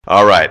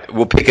All right,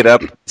 we'll pick it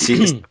up. See,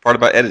 this is the part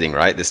about editing,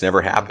 right? This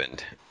never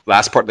happened.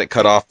 Last part that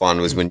cut off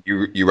on was when you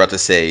were about to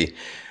say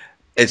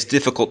it's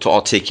difficult to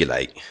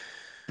articulate.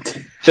 I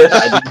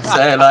didn't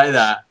say it like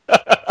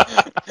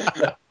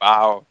that.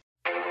 Wow.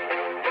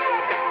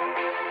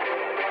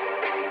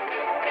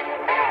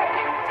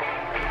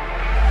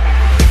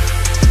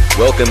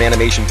 Welcome,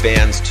 animation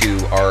fans, to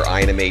our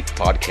iAnimate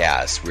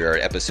podcast. We are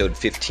at episode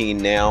 15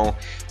 now.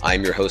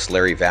 I'm your host,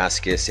 Larry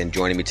Vasquez, and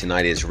joining me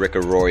tonight is Rick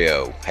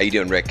Arroyo. How you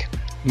doing, Rick?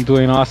 I'm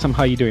doing awesome.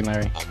 How you doing,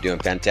 Larry? I'm doing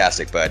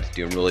fantastic, bud.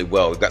 Doing really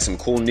well. We've got some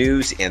cool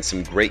news and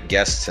some great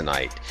guests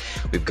tonight.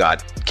 We've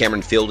got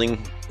Cameron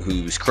Fielding,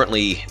 who's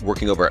currently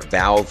working over at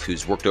Valve,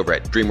 who's worked over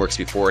at DreamWorks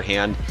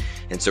beforehand.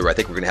 And so I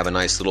think we're going to have a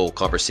nice little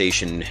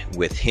conversation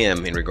with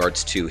him in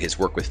regards to his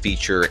work with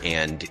feature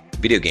and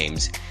video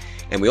games.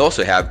 And we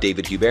also have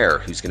David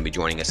Hubert, who's going to be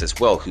joining us as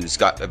well, who's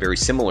got a very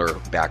similar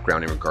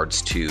background in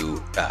regards to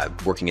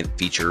working in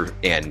feature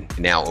and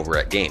now over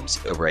at games,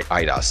 over at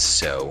IDOS.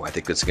 So I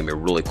think this is going to be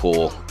a really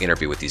cool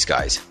interview with these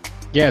guys.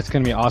 Yeah, it's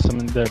going to be awesome.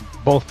 And they're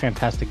both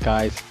fantastic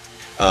guys.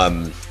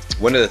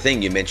 One other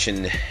thing you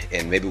mentioned,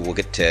 and maybe we'll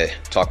get to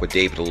talk with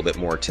David a little bit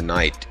more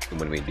tonight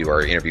when we do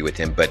our interview with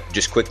him, but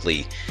just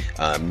quickly,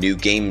 new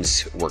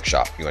games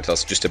workshop. You want to tell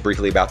us just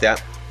briefly about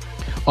that?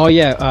 Oh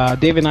yeah,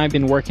 Dave and I have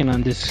been working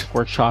on this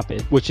workshop,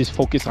 which is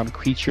focused on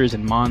creatures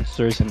and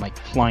monsters and like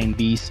flying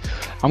beasts.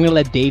 I'm going to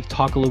let Dave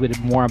talk a little bit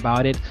more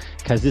about it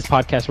because this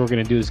podcast we're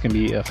going to do is going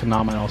to be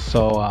phenomenal.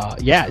 So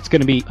yeah, it's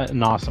going to be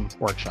an awesome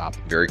workshop.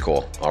 Very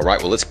cool. All right,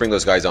 well, let's bring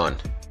those guys on.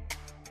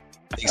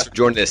 Thanks for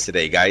joining us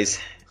today, guys.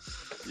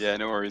 Yeah,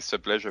 no worries. It's a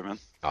pleasure, man.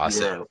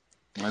 Awesome.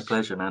 Yeah, my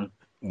pleasure, man.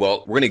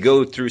 Well, we're going to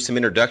go through some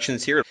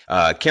introductions here.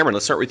 Cameron,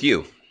 let's start with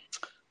you.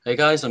 Hey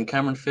guys, I'm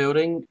Cameron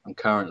Fielding. I'm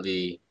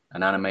currently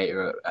an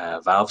animator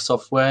at Valve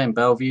Software in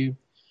Bellevue.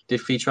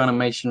 Did feature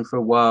animation for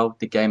a while,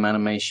 did game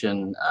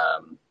animation,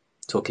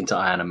 talking to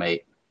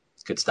iAnimate.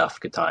 Good stuff,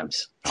 good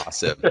times.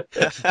 Awesome.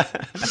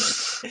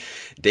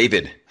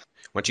 David,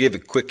 why don't you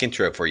give a quick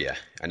intro for you?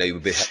 I know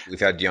we've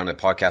had you on a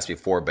podcast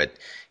before, but in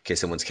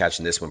case someone's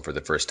catching this one for the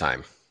first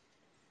time.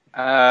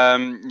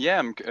 Yeah,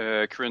 I'm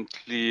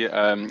currently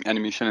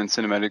animation and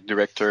cinematic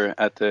director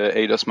at the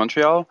ADOS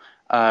Montreal.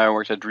 I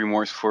worked at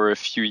DreamWorks for a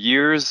few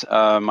years.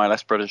 My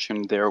last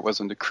production there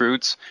was on the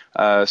Croods,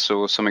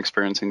 so some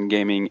experience in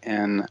gaming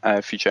and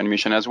feature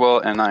animation as well.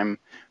 And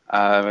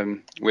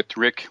I'm with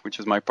Rick, which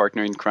is my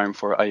partner in crime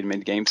for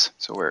iAnimate Games.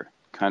 So we're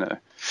kind of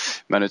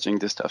managing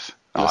this stuff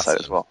on the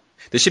side as well.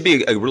 This should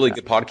be a really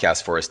good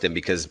podcast for us then,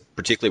 because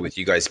particularly with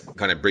you guys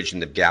kind of bridging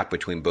the gap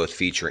between both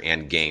feature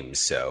and games.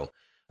 So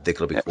I think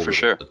it'll be cool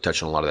to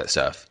touch on a lot of that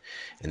stuff.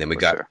 And then we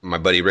got my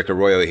buddy Rick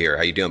Arroyo here.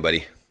 How you doing,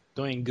 buddy?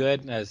 Doing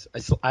good.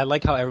 I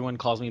like how everyone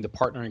calls me the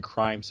partner in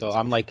crime. So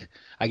I'm like,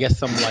 I guess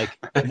some like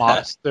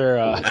mobster,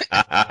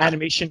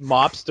 animation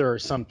mobster or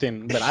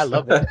something. But I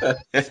love it.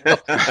 So,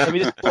 let me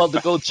just pull out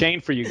the gold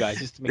chain for you guys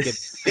just to make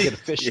it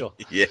official.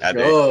 Yeah.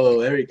 Oh,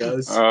 there he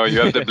goes. Oh, you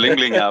have the bling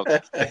bling out.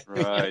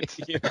 Right.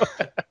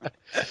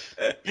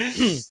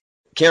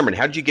 Cameron,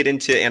 how did you get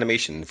into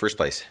animation in the first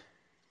place?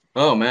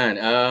 Oh man,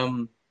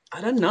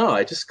 I don't know.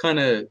 I just kind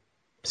of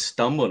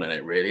stumbled on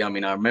it, really. I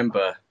mean, I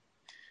remember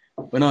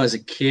when I was a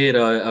kid,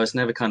 I was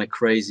never kind of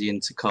crazy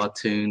into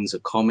cartoons or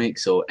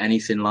comics or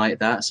anything like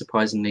that,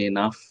 surprisingly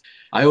enough.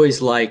 I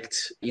always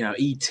liked,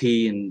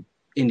 E.T. and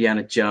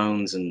Indiana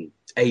Jones and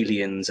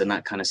aliens and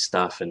that kind of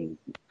stuff and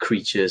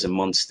creatures and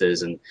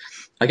monsters. And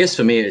I guess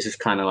for me, it was just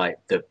kind of like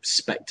the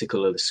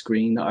spectacle of the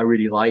screen that I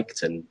really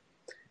liked and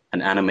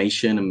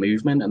animation and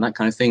movement and that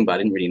kind of thing. But I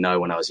didn't really know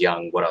when I was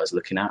young what I was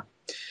looking at.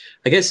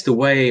 I guess the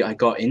way I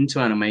got into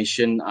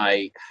animation,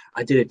 I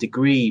did a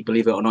degree,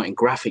 believe it or not, in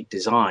graphic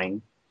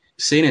design.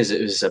 Seeing as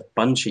it was a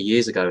bunch of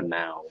years ago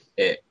now,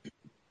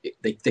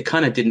 they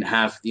kind of didn't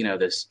have,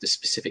 the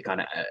specific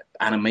kind of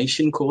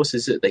animation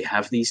courses that they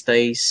have these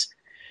days.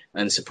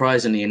 And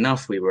surprisingly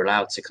enough, we were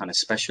allowed to kind of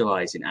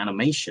specialize in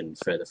animation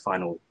for the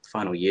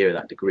final year of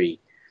that degree.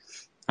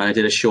 And I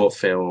did a short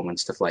film and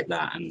stuff like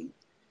that. And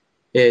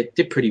it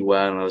did pretty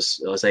well. And I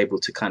was able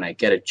to kind of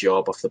get a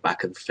job off the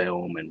back of the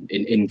film and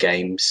in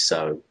games.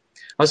 So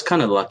I was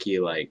kind of lucky,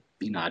 I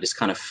just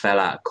kind of fell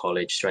out of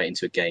college straight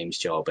into a games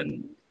job,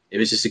 and it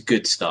was just a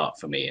good start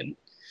for me and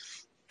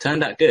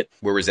turned out good.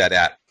 Where was that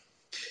at?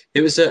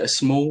 It was a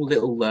small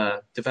little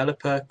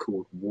developer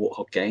called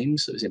Warthog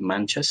Games. It was in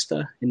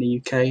Manchester in the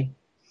UK.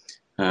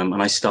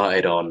 And I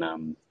started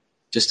on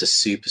just a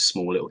super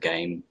small little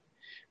game.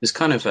 It was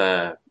kind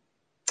of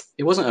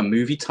it wasn't a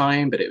movie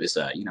tie-in, but it was,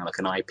 like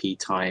an IP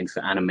tie-in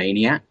for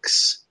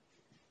Animaniacs.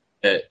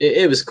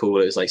 It was cool.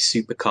 It was like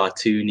super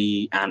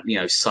cartoony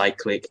and,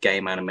 cyclic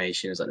game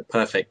animation. It was like the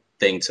perfect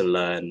thing to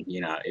learn.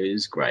 It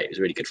was great. It was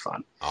really good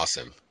fun.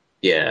 Awesome.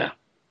 Yeah.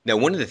 Now,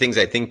 one of the things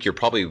I think you're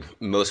probably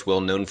most well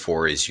known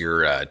for is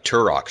your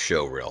Turok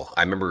show reel.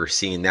 I remember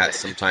seeing that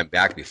sometime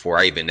back before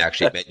I even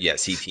actually met you at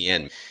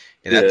CTN.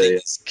 And that thing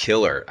is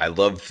killer. I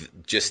love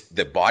just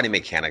the body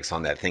mechanics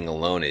on that thing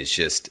alone is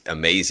just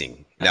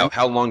amazing. Now,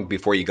 how long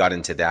before you got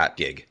into that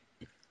gig?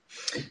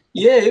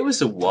 Yeah, it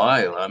was a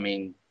while. I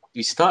mean,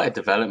 we started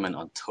development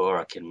on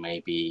Turok in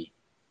maybe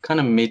kind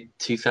of mid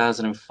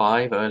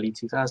 2005, early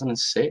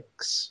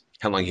 2006.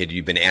 How long had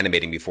you been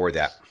animating before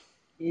that?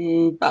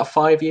 About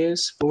 5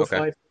 years, four or Okay.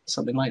 5,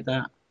 something like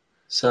that.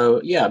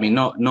 So yeah, I mean,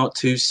 not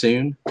too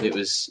soon.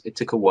 It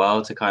took a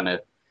while to kind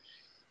of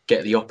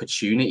get the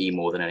opportunity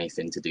more than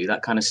anything to do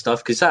that kind of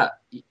stuff, because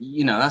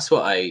that's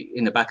what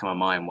in the back of my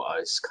mind, what I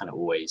was kind of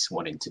always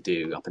wanting to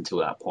do up until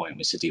that point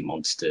was to do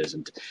monsters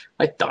and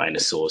like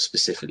dinosaurs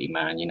specifically,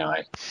 man.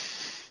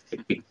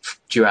 Big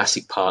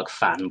Jurassic Park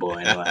fanboy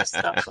and all that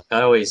stuff. Like,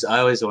 I always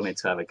wanted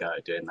to have a go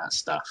at doing that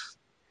stuff.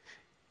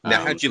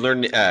 Now, how'd you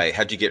learn?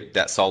 How'd you get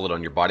that solid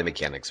on your body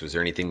mechanics? Was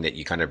there anything that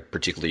you kind of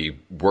particularly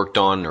worked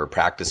on or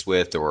practiced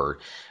with? Or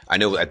I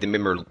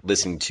remember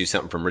listening to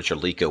something from Richard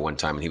Lico one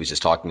time, and he was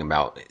just talking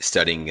about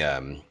studying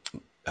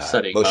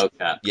Studying motion.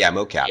 mocap. Yeah,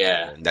 mocap.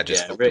 Yeah, And that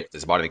just yeah, helped with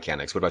his body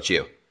mechanics. What about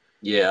you?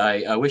 yeah.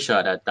 I wish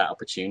I'd had that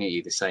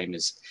opportunity. The same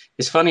as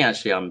it's funny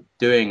actually. I'm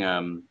doing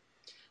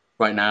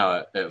right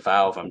now at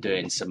Valve. I'm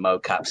doing some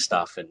mocap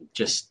stuff, and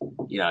just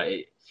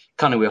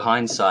kind of with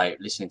hindsight,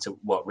 listening to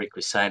what Rick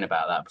was saying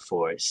about that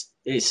before,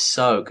 it's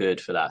so good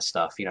for that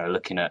stuff.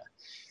 Looking at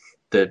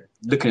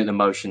the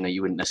motion that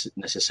you wouldn't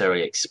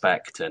necessarily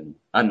expect, and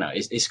I don't know,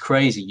 it's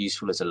crazy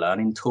useful as a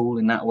learning tool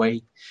in that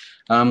way.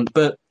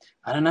 But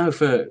I don't know,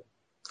 for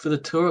the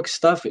Turok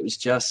stuff, it was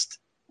just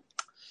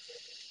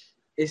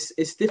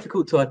it's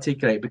difficult to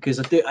articulate, because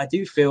I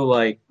do feel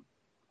like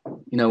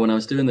when I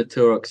was doing the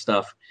Turok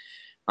stuff,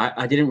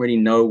 I didn't really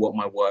know what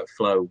my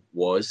workflow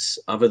was,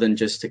 other than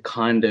just to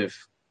kind of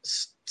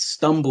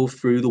stumble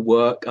through the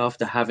work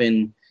after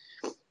having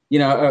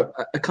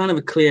a kind of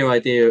a clear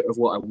idea of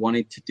what I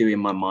wanted to do in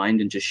my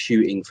mind, and just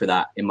shooting for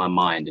that in my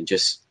mind, and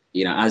just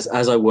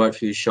as I worked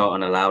through the shot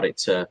and allowed it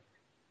to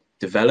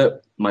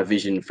develop, my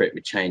vision for it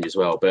would change as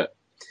well. But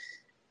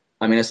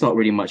I mean, it's not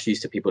really much use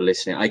to people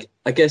listening.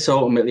 I guess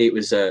ultimately it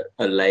was a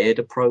layered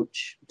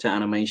approach to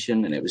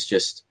animation, and it was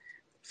just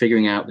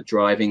figuring out the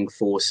driving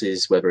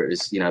forces, whether it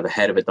was the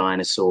head of a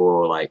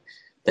dinosaur, or like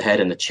the head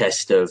and the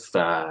chest of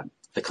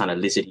the kind of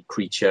lizardy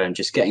creature, and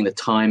just getting the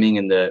timing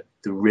and the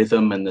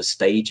rhythm and the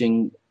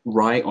staging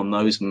right on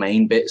those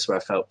main bits where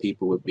I felt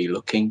people would be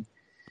looking,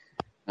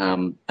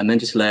 and then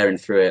just layering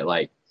through it.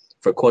 Like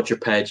for a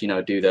quadruped,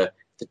 do the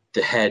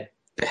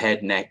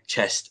head, neck,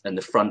 chest, and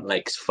the front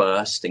legs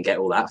first, and get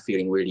all that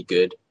feeling really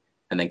good,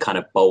 and then kind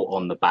of bolt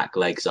on the back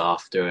legs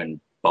after,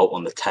 and bolt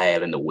on the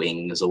tail and the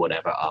wings or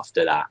whatever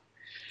after that.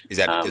 Is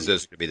those going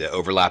to be the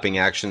overlapping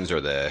actions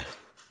or the?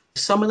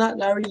 Some of that,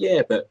 Larry,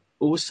 yeah, but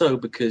also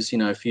because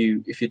if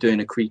you're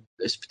doing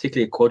it's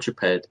particularly a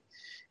quadruped,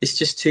 it's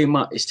just too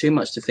much. It's too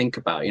much to think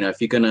about.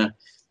 If you're gonna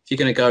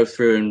go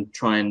through and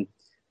try and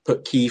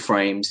put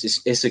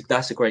keyframes,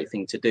 that's a great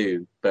thing to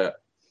do.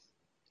 But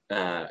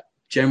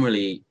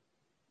generally,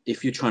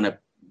 if you've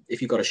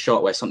got a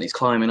shot where something's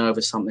climbing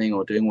over something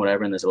or doing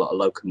whatever, and there's a lot of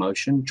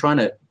locomotion, trying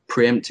to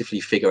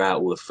preemptively figure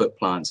out all the foot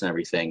plants and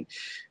everything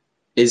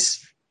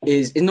is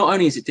not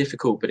only is it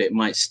difficult, but it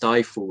might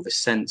stifle the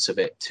sense of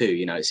it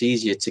too. It's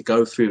easier to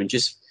go through and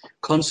just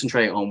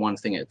concentrate on one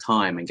thing at a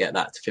time and get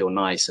that to feel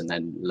nice, and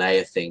then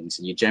layer things,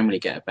 and you generally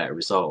get a better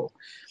result.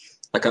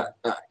 Like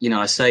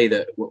I say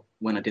that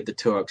when I did the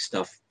Turok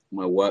stuff,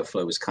 my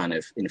workflow was kind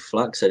of in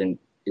flux. It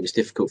was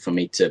difficult for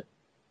me to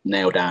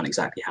nail down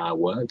exactly how I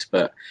worked,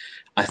 but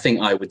I think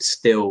I would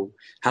still,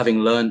 having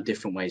learned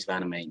different ways of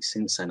animating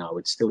since then, I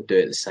would still do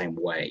it the same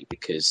way,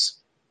 because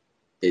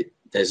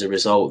there's a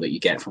result that you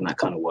get from that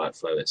kind of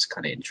workflow that's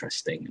kind of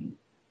interesting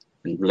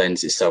and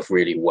lends itself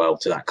really well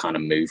to that kind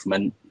of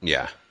movement.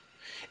 Yeah,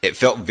 it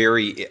felt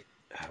very.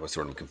 What's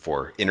the word I'm looking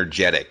for?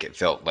 Energetic. It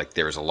felt like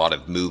there was a lot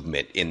of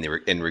movement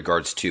in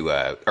regards to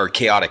or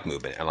chaotic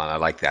movement, and I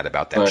like that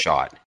about that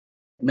shot.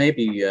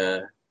 Maybe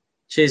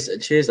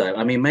cheers.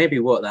 I mean, maybe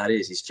what that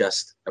is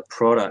just a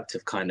product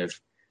of kind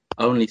of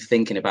only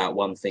thinking about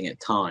one thing at a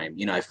time.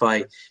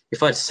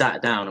 If I'd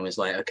sat down and was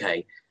like,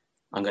 okay,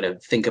 I'm going to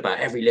think about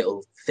every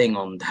little thing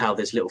on how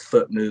this little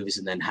foot moves,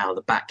 and then how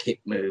the back hip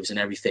moves and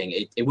everything,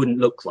 it wouldn't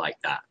look like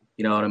that.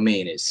 You know what I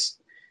mean?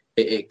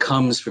 It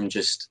comes from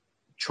just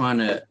trying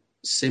to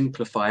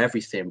simplify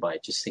everything by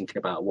just thinking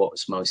about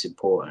what's most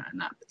important at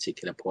that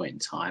particular point in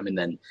time. And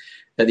then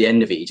at the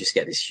end of it, you just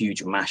get this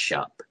huge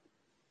mashup.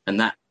 And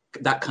that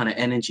kind of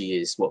energy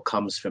is what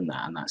comes from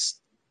that. And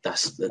that's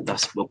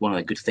one of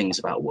the good things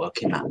about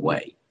working that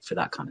way for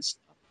that kind of stuff.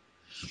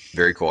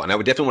 Very cool. And I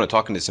would definitely want to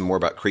talk into some more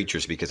about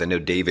creatures, because I know,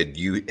 David,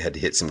 you had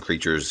hit some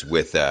creatures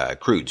with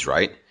Croods,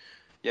 right?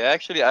 Yeah,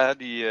 actually, I had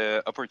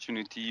the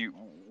opportunity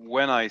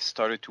when I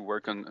started to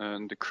work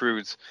on the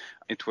Croods.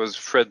 It was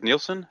Fred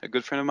Nielsen, a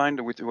good friend of mine,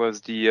 who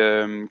was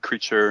the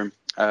creature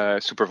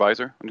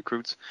supervisor on the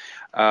Croods.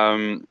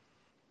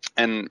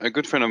 And a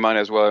good friend of mine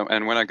as well.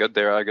 And when I got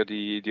there, I got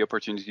the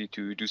opportunity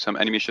to do some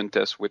animation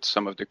tests with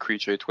some of the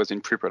creature. It was in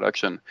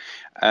pre-production.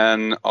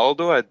 And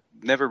although I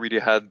never really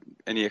had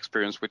any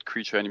experience with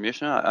creature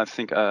animation, I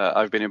think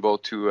I've been able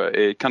to,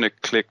 it kind of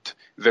clicked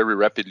very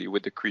rapidly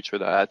with the creature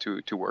that I had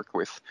to work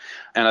with.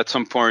 And at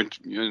some point,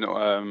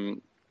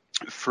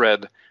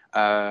 Fred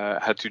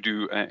had to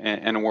do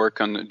and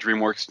work on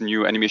DreamWorks'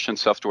 new animation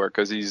software,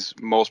 because he's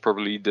most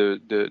probably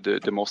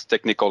the most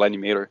technical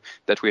animator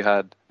that we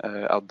had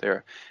out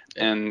there.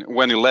 And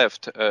when he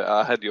left,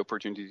 I had the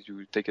opportunity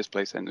to take his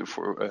place and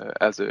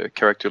as a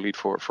character lead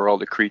for all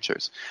the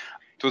creatures.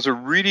 It was a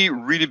really,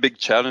 really big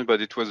challenge, but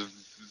it was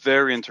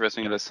very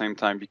interesting at the same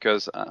time,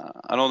 because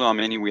I don't know how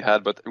many we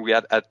had, but we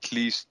had at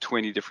least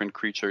 20 different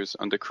creatures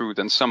on the Croods,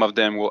 and some of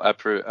them will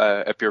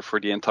appear for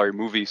the entire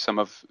movie. Some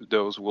of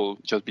those will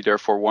just be there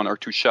for 1 or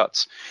 2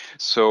 shots.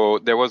 So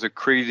there was a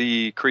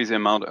crazy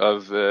amount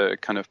of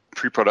kind of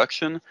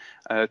pre-production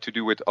to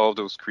do with all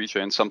those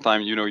creatures. And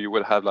sometimes, you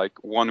would have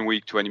like 1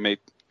 week to animate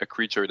a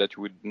creature that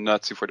you would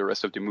not see for the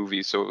rest of the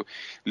movie. So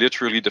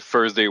literally the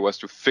first day was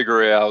to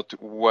figure out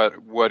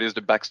what is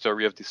the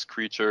backstory of this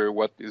creature,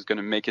 what is going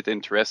to make it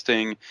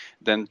interesting,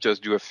 then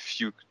just do a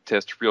few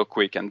tests real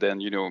quick, and then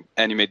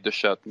animate the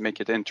shot, make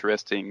it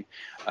interesting,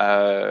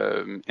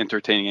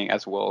 entertaining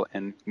as well,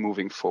 and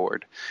moving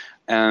forward.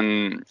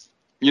 And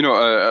a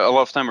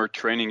lot of time our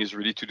training is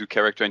really to do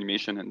character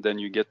animation, and then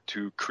you get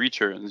to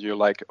creature, and you're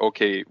like,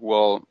 okay,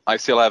 well, I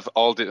still have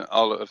all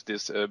of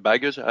this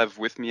baggage I have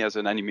with me as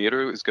an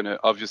animator. Is going to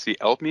obviously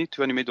help me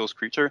to animate those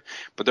creatures,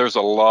 but there's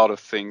a lot of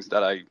things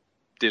that I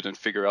didn't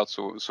figure out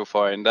so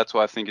far, and that's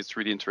why I think it's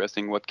really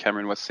interesting what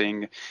Cameron was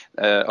saying.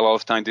 A lot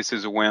of time, this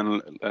is when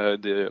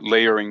the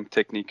layering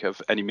technique of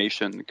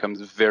animation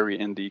comes very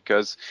handy,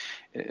 because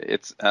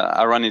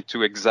I run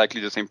into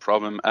exactly the same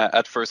problem.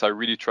 At first, I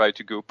really tried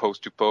to go pose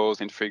to pose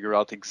and figure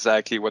out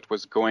exactly what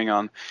was going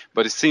on,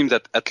 but it seems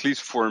that, at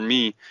least for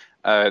me,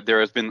 there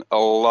has been a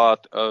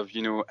lot of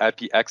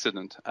happy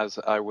accident as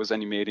I was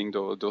animating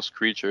those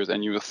creatures,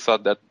 and you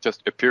thought that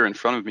just appear in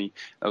front of me.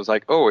 I was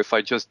like, oh, if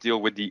I just deal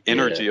with the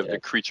energy of the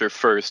creature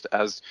first,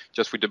 as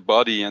just with the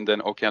body, and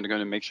then okay, I'm going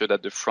to make sure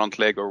that the front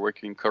leg are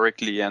working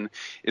correctly, and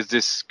is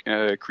this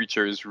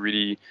creature is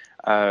really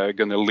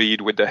going to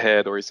lead with the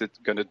head, or is it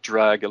going to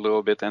drag a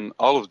little bit, and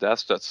all of that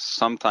stuff.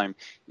 Sometimes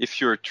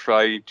if you're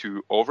trying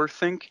to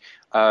overthink,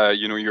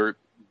 your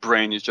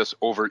brain is just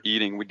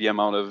overeating with the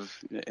amount of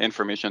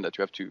information that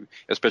you have to,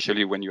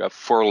 especially when you have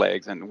 4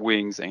 legs and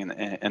wings and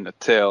a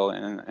tail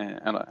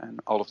and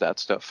all of that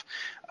stuff.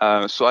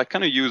 So I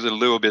kind of use a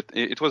little bit.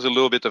 It was a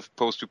little bit of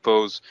pose to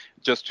pose,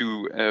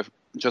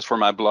 just for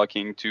my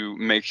blocking, to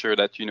make sure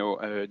that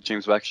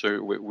James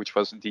Baxter, which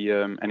was the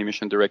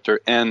animation director,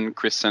 and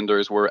Chris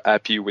Sanders were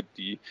happy with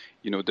the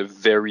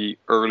very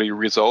early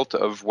result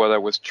of what I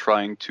was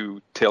trying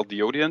to tell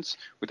the audience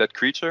with that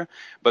creature.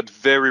 But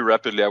very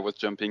rapidly I was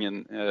jumping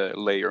in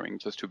layering,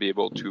 just to be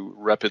able to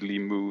rapidly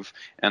move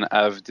and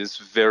have this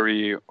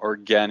very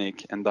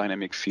organic and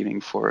dynamic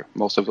feeling for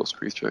most of those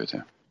creatures.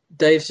 Yeah.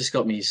 Dave's just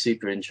got me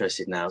super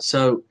interested now.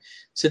 So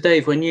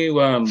Dave, when you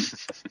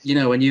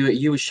when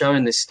you were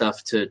showing this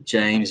stuff to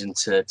James and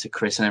to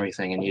Chris and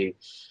everything, and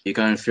you're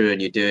going through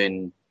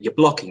and you're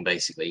blocking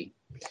basically.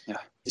 Yeah.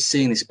 You're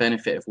seeing this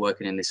benefit of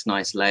working in this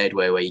nice layered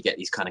way where you get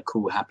these kind of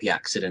cool happy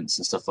accidents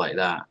and stuff like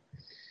that.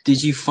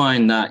 Did you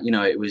find that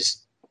it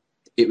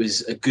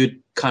was a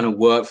good kind of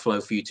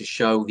workflow for you to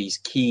show these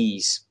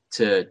keys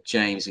to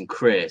James and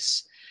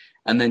Chris?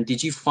 And then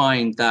did you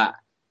find that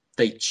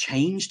they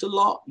changed a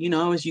lot,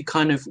 as you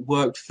kind of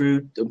worked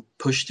through and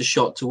pushed the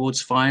shot towards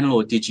final?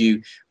 Or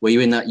were you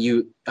in that,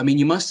 you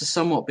must have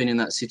somewhat been in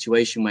that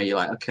situation where you're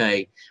like,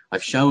 okay,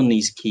 I've shown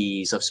these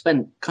keys, I've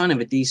spent kind of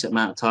a decent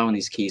amount of time on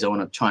these keys, I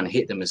want to try and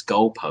hit them as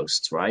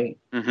goalposts, right?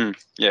 Mm-hmm.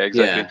 Yeah,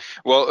 exactly. Yeah.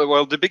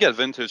 Well, the big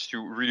advantage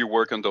to really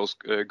work on those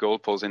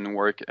goalposts and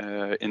work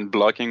in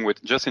blocking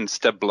in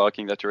step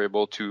blocking, that you're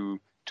able to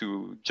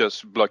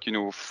just block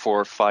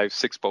 4, 5,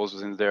 6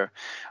 poses in there.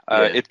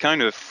 It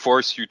kind of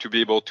forces you to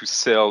be able to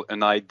sell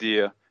an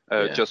idea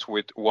just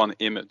with one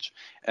image,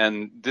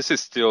 and this is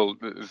still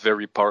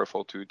very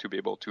powerful to be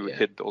able to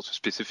hit those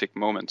specific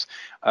moments.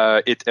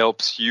 It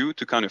helps you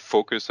to kind of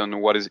focus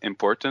on what is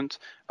important,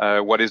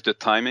 what is the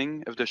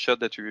timing of the shot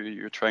that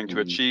you're trying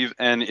to achieve,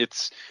 and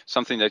it's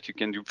something that you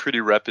can do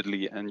pretty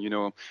rapidly. And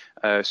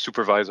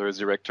supervisors,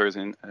 directors,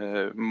 and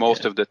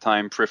most of the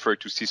time prefer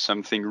to see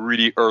something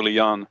really early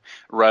on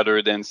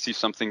rather than see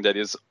something that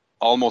is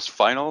almost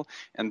final,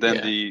 and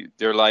then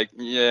they're like,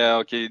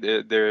 okay,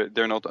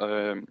 they're not.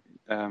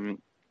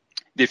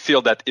 They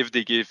feel that if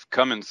they give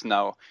comments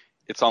now,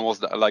 it's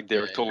almost like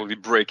they're totally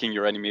breaking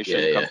your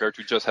animation compared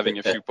to just having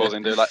a few poses,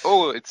 and they're like,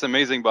 oh, it's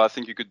amazing, but I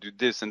think you could do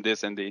this and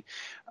this, and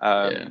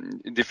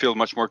they feel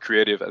much more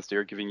creative as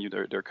they're giving you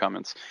their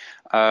comments.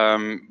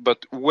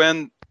 But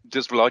when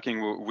this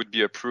blocking would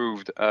be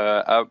approved,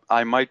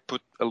 I might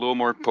put a little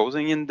more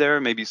posing in there,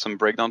 maybe some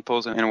breakdown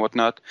posing and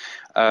whatnot.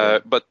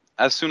 But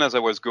as soon as I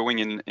was going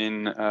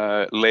in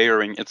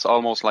layering, it's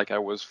almost like I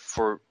was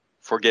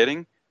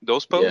forgetting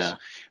those poses. Yeah.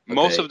 Okay.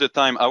 Most of the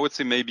time, I would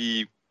say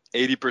maybe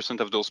 80%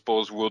 of those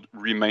poses would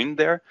remain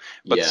there,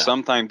 but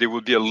sometimes they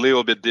would be a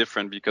little bit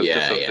different because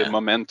just of the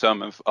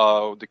momentum of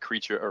how the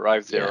creature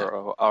arrives there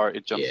or how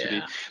it jumps to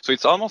the. So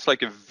it's almost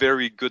like a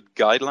very good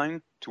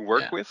guideline to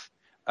work with,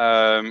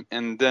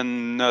 and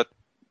then not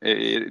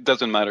it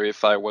doesn't matter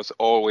if I was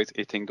always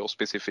hitting those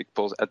specific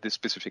pose at this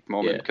specific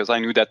moment, because I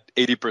knew that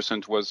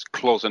 80% was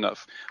close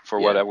enough for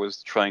what I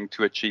was trying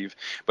to achieve.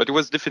 But it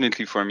was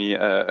definitely for me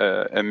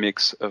a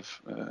mix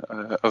of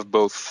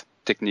both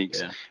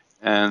techniques.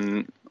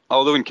 And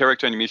although in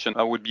character animation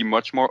I would be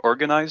much more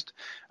organized,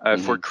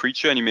 for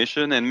creature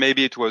animation, and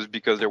maybe it was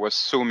because there was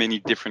so many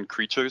different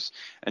creatures,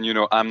 and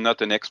I'm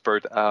not an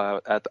expert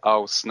at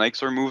how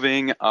snakes are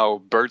moving, how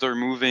birds are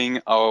moving,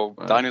 how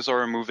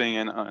dinosaurs are moving,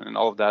 and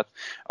all of that.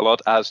 A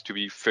lot has to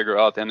be figured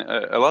out, and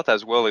a lot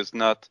as well is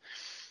not.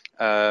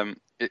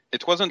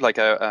 It wasn't like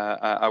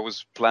I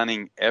was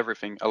planning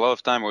everything. A lot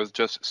of time I was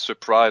just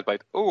surprised by,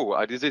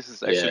 this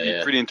is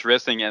actually pretty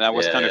interesting, and I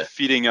was kind of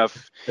feeding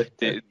off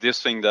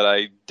this thing that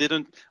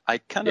I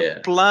kind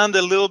of planned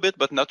a little bit,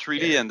 but not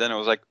really, and then I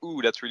was like,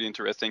 that's really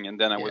interesting, and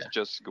then I was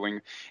just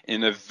going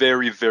in a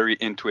very, very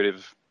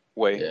intuitive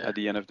way at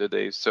the end of the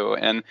day. So,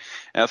 and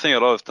I think a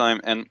lot of time,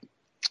 and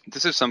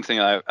this is something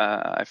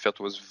I felt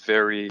was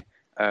very,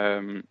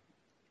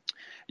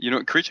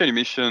 creature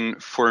animation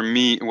for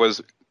me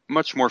was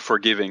much more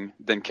forgiving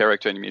than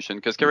character animation,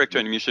 because character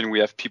animation, we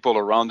have people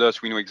around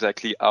us, we know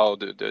exactly how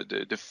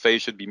the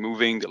face should be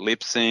moving, the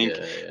lip sync,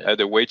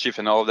 the weight shift,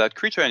 and all of that.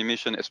 Creature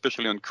animation,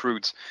 especially on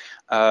Croods,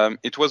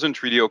 it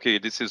wasn't really, okay,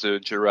 this is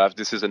a giraffe,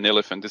 this is an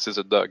elephant, this is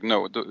a dog.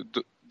 No,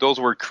 those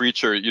were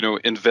creature,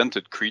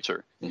 invented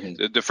creature.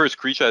 The first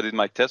creature I did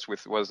my test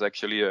with was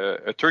actually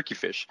a turkey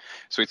fish.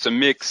 So it's a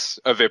mix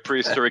of a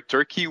prehistoric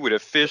turkey with a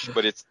fish,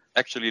 but it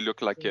actually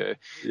looked like a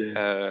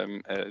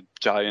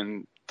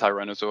giant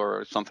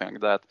tyrannosaur or something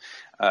like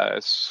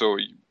that. So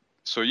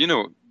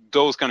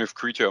those kind of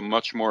creatures are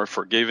much more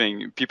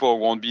forgiving. People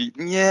won't be,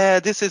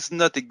 this is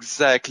not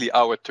exactly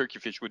how a turkey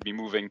fish would be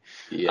moving.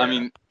 I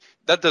mean,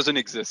 that doesn't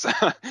exist.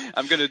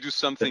 I'm going to do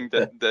something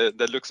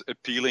that looks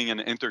appealing and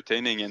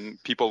entertaining,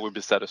 and people will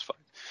be satisfied.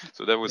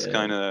 So that was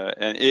kind of,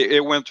 and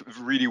it went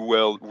really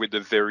well with the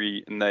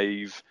very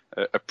naive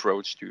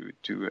approach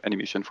to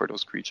animation for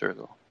those creatures.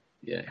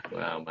 Yeah,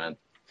 wow, man.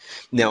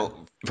 Now,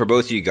 for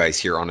both of you guys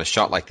here, on a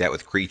shot like that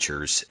with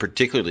creatures,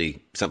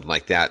 particularly something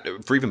like that,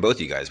 for even both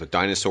of you guys, with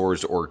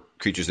dinosaurs or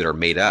creatures that are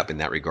made up in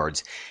that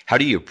regards, how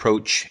do you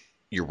approach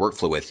your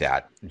workflow with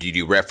that? Do you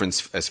do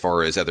reference as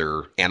far as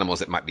other animals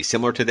that might be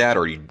similar to that,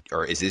 or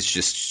is this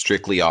just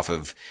strictly off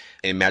of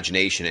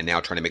imagination and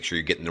now trying to make sure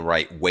you're getting the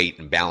right weight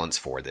and balance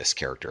for this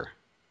character?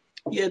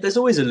 Yeah, there's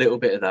always a little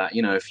bit of that.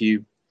 If you're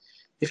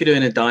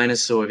doing a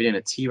dinosaur, if you're doing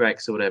a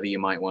T-Rex or whatever, you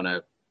might want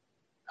to.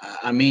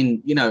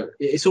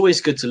 It's always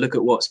good to look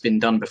at what's been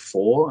done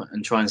before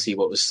and try and see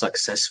what was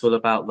successful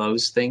about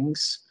those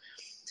things,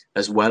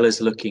 as well as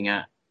looking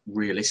at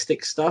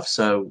realistic stuff.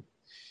 So,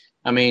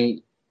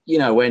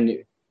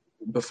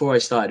 before I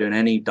started doing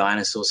any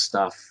dinosaur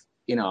stuff,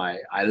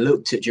 I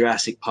looked at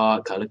Jurassic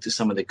Park. I looked at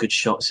some of the good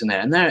shots in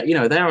there, and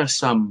there are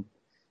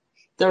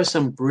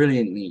some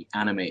brilliantly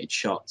animated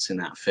shots in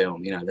that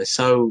film. They're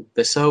so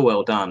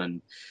well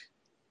done,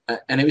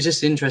 and it was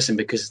just interesting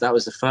because that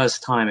was the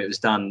first time it was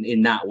done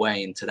in that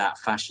way, into that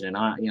fashion, and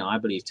I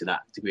believe to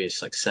that degree of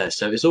success.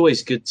 So it's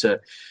always good to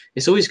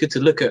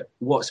look at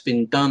what's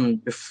been done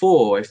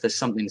before, if there's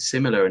something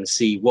similar, and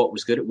see what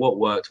was good, what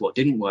worked, what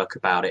didn't work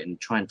about it, and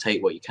try and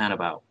take what you can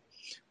about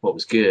what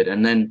was good.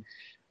 And then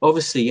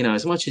obviously,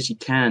 as much as you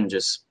can,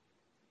 just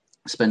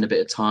spend a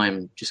bit of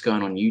time just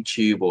going on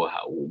YouTube or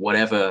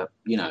whatever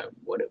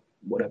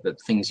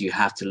things you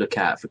have to look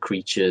at for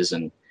creatures.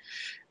 And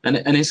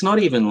it's not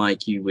even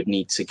like you would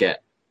need to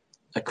get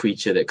a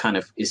creature that kind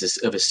of is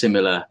of a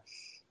similar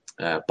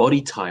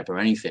body type or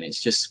anything.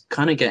 It's just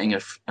kind of getting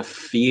a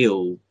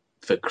feel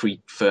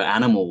for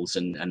animals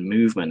and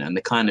movement, and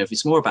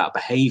it's more about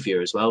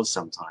behavior as well.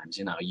 Sometimes,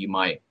 you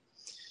might,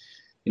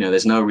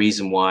 there's no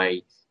reason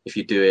why, if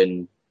you're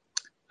doing,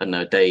 I don't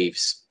know,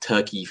 Dave's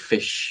turkey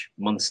fish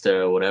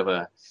monster or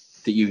whatever,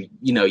 that you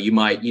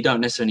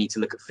don't necessarily need to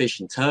look at fish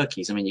and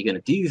turkeys. I mean, you're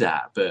going to do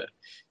that, but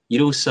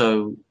you'd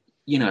also,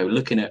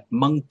 looking at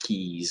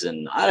monkeys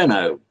and I don't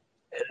know,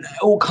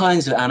 all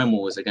kinds of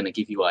animals are going to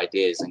give you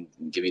ideas and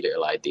give you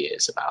little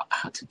ideas about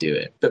how to do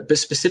it. But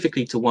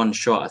specifically to one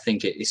shot, I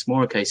think it's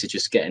more a case of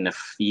just getting a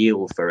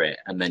feel for it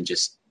and then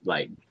just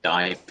like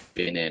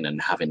diving in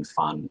and having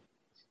fun.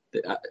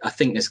 I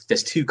think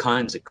there's two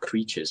kinds of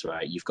creatures,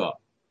 right? You've got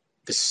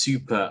the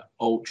super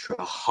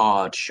ultra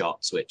hard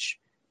shots, which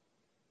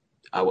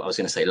I was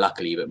going to say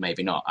luckily, but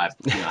maybe not. I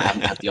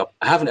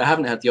haven't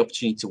had the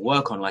opportunity to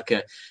work on I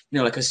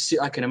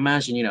can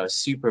imagine, a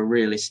super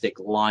realistic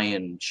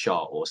lion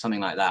shot or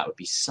something like that would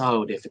be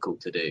so difficult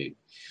to do.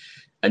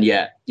 And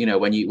yet,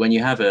 when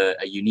you have a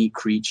unique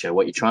creature,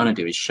 what you're trying to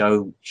do is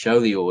show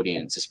the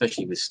audience,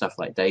 especially with stuff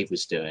like Dave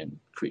was doing,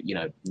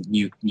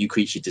 new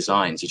creature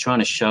designs. You're trying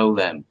to show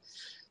them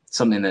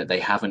something that they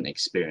haven't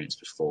experienced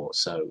before.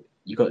 So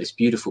you've got this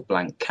beautiful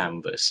blank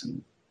canvas,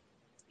 and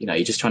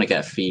you're just trying to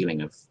get a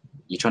feeling of.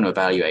 You're trying to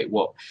evaluate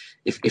what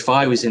if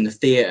I was in the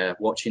theater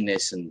watching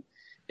this and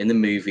in the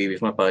movie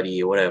with my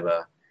buddy or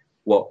whatever,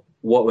 what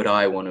what would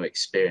I want to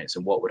experience,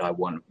 and what would I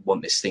want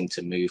this thing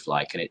to move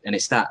like? And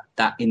it's that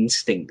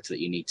instinct that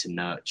you need to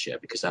nurture,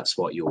 because that's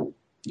what you'll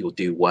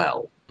do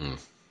well.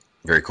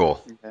 Very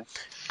cool. Yeah.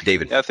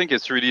 David. Yeah, I think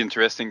it's really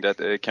interesting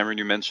that Cameron,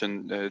 you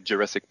mentioned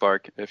Jurassic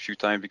Park a few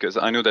times, because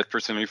I know that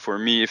personally for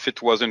me, if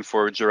it wasn't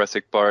for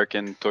Jurassic Park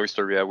and Toy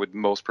Story, I would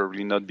most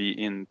probably not be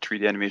in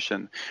 3D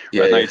animation.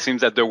 Yeah, Right now, yeah. it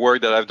seems that the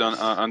work that I've done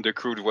on the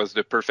Croods was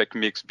the perfect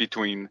mix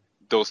between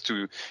those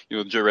two.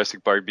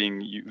 Jurassic Park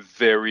being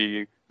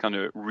very kind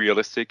of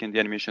realistic in the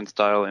animation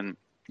style, and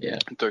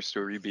Toy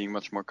Story being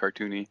much more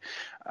cartoony.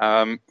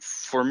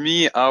 For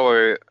me,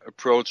 our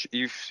approach,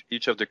 if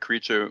each of the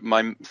creature,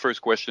 my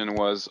first question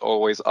was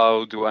always,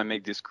 how do I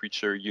make this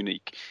creature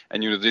unique?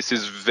 And this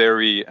is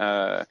very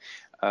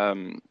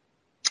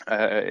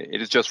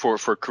it is just for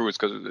Croods,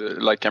 because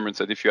like Cameron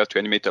said, if you have to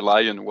animate a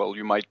lion, well,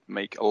 you might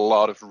make a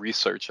lot of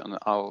research on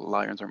how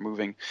lions are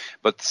moving.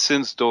 But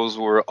since those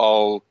were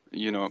all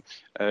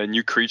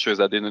new creatures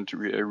that didn't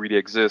really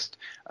exist,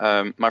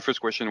 my first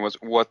question was,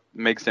 what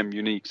makes them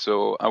unique?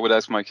 So I would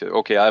ask myself,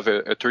 okay, I have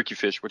a turkey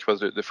fish, which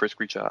was the first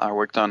creature I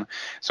worked on.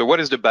 So what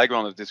is the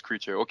background of this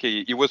creature?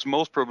 Okay, it was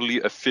most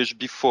probably a fish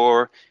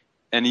before,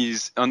 and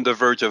he's on the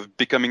verge of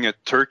becoming a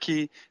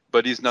turkey,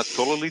 but he's not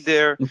totally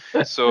there.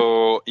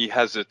 So he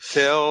has a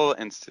tail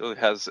and still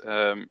has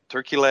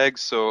turkey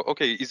legs. So,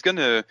 okay, he's going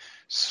to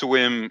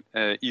swim.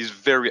 He's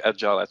very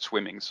agile at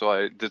swimming. So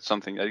I did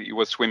something. He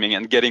was swimming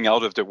and getting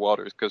out of the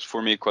water, because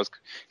for me it was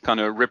kind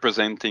of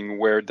representing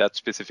where that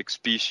specific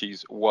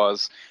species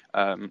was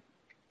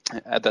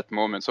at that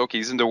moment. So, okay,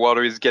 he's in the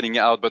water, he's getting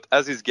out, but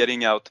as he's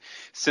getting out,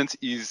 since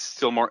he's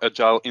still more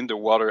agile in the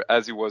water,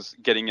 as he was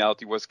getting out,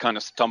 he was kind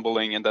of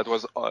stumbling, and that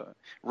was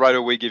right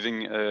away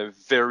giving a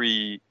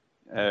very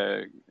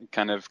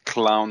kind of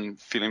clown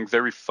feeling,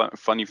 very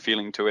funny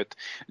feeling to it,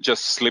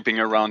 just slipping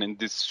around in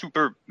this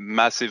super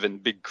massive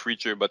and big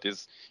creature, but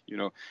is,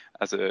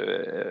 has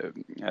a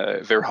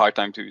very hard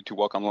time to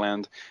walk on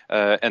land,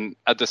 and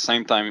at the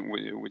same time,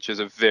 which is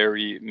a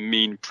very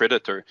mean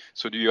predator.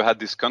 So you had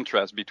this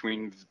contrast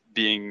between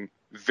being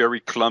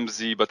very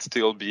clumsy but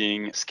still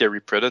being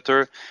scary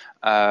predator,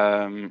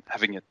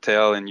 having a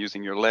tail and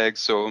using your legs.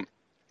 So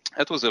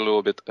that was a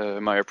little bit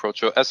my approach.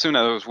 So as soon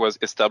as I was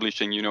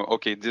establishing,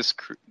 okay, this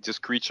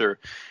creature,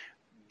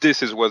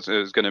 this is what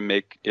is going to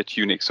make it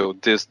unique. So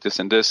this,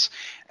 and this.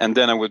 And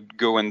then I would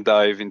go and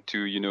dive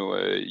into,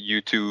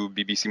 YouTube,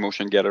 BBC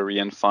Motion Gallery,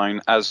 and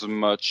find as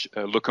much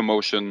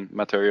locomotion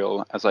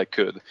material as I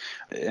could.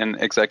 And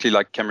exactly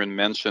like Cameron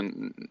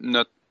mentioned,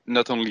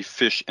 not only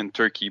fish and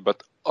turkey,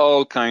 but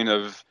all kind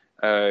of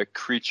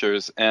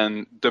creatures.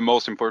 And the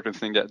most important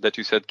thing that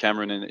you said,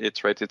 Cameron, and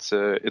it's right, it's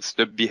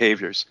the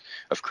behaviors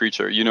of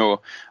creature.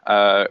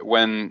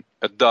 When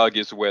a dog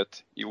is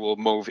wet, he will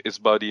move his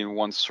body in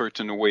one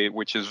certain way,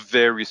 which is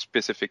very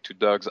specific to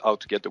dogs, how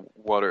to get the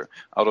water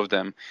out of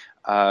them.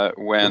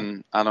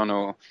 When, I don't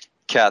know,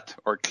 cat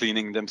are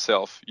cleaning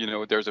themselves,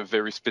 there's a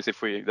very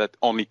specific way that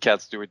only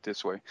cats do it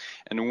this way.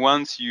 And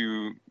once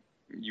you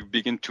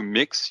begin to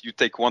mix, you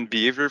take one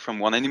behavior from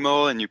one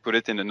animal and you put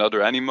it in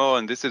another animal,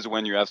 and this is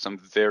when you have some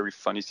very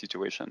funny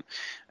situation.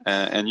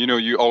 And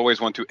you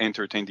always want to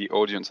entertain the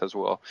audience as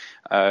well.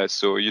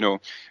 So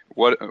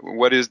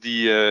what is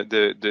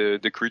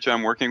the creature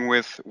I'm working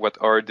with? What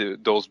are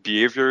those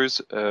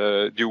behaviors?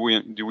 Do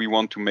we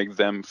want to make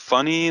them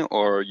funny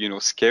or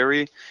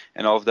scary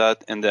and all of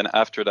that? And then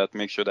after that,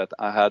 make sure that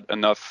I had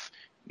enough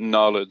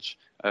knowledge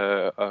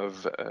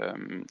of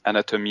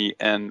anatomy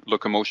and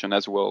locomotion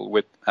as well,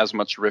 with as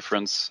much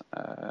reference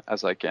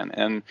as I can.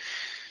 And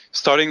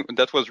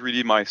that was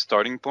really my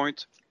starting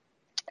point.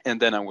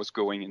 And then I was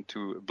going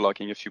into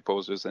blocking a few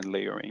poses and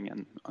layering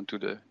and onto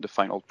the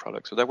final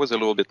product. So that was a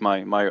little bit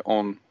my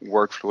own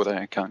workflow that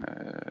I kind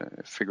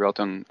of figure out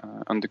on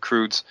the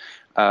Croods.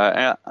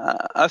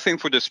 I think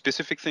for the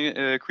specific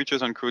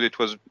creatures on Crude, it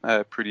was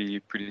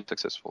pretty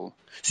successful.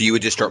 So you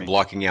would just start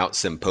blocking out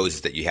some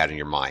poses that you had in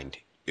your mind.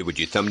 Would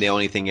you thumbnail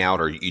anything out,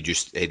 or you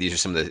just, hey, these are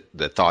some of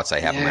the thoughts I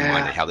have in my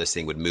mind and how this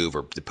thing would move,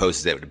 or the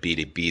poses that would be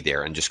to be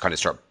there, and just kind of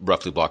start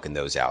roughly blocking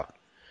those out?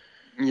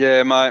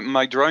 Yeah,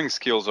 my drawing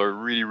skills are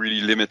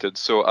really limited,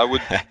 so I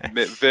would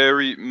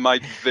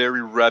might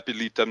very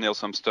rapidly thumbnail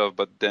some stuff,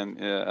 but then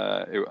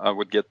I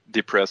would get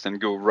depressed and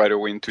go right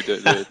away into the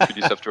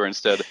 3D software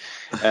instead.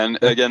 And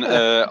again,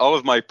 all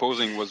of my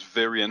posing was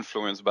very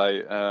influenced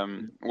by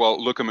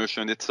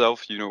locomotion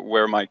itself.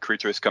 Where my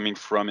creature is coming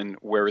from and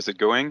where is it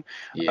going.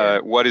 Yeah.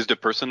 What is the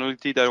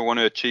personality that I want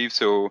to achieve?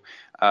 So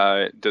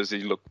does he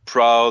look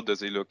proud? Does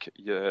he look,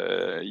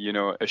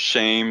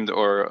 ashamed,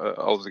 or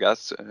all of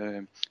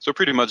that? So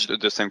pretty much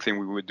the same thing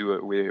we would do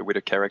with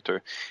a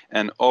character,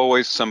 and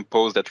always some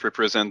pose that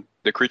represent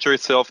the creature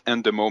itself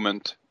and the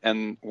moment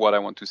and what I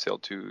want to sell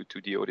to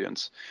the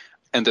audience.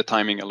 And the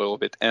timing a little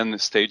bit, and the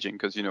staging,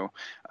 because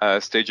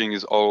staging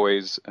is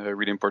always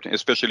really important,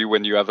 especially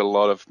when you have a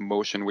lot of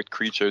motion with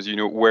creatures.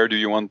 Where do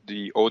you want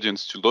the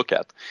audience to look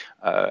at?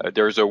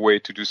 There's a way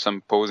to do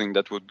some posing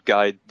that would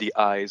guide the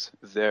eyes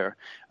there.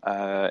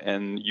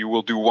 and you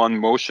will do one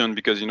motion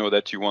because you know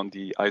that you want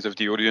the eyes of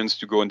the audience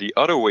to go in the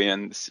other way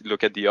and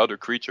look at the other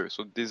creature.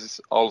 So this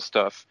is all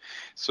stuff.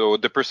 So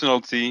the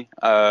personality,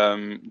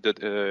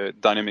 the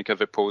dynamic of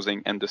the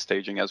posing, and the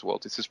staging as well.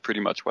 This is pretty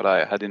much what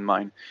I had in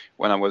mind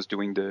when I was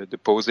doing the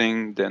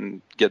posing,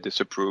 then get this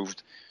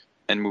approved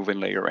and move in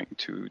layering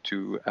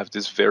to have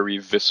this very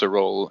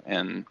visceral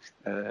and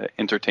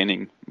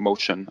entertaining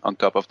motion on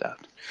top of that.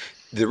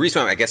 The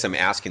reason I guess I'm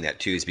asking that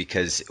too is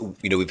because,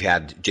 you know, we've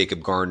had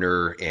Jacob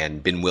Garner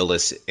and Ben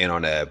Willis in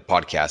on a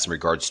podcast in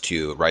regards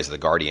to Rise of the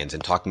Guardians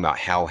and talking about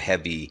how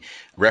heavy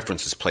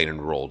references played a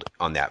role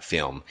on that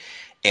film.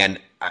 And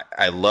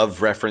I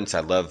love reference. I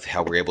love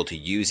how we're able to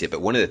use it.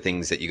 But one of the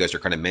things that you guys are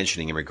kind of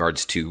mentioning in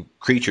regards to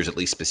creatures, at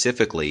least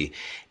specifically,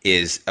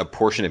 is a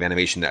portion of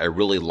animation that I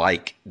really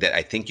like that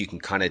I think you can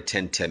kind of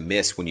tend to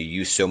miss when you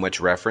use so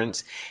much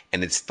reference.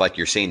 And it's like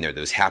you're saying there,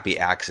 those happy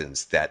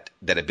accents, that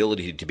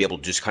ability to be able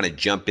to just kind of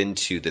jump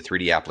into the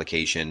 3D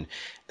application,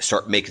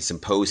 start making some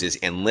poses,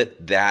 and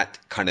let that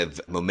kind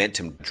of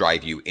momentum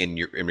drive you in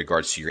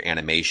regards to your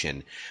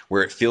animation,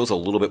 where it feels a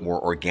little bit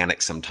more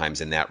organic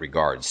sometimes in that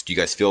regards. Do you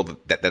guys feel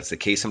that that's the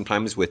case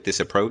sometimes with this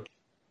approach?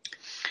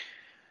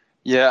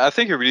 Yeah, I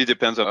think it really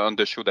depends on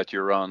the show that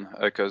you're on.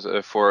 Because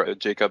for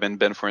Jacob and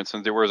Ben, for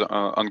instance, they were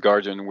on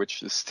Guardian,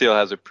 which still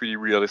has a pretty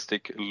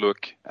realistic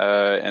look,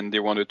 and they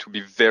wanted to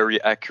be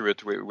very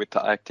accurate with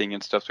the acting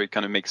and stuff. So it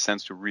kind of makes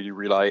sense to really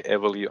rely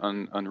heavily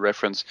on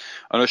reference.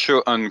 On a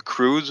show on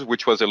Croods,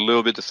 which was a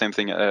little bit the same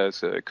thing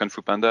as Kung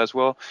Fu Panda as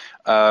well.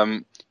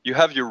 You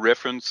have your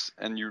reference,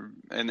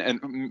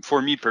 and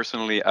for me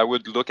personally, I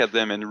would look at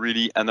them and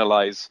really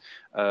analyze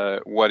how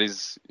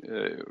is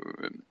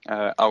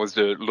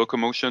the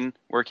locomotion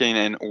working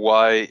and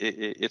why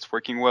it's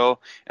working well,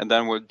 and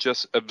then would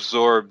just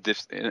absorb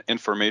this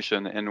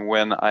information, and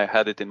when I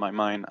had it in my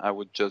mind, I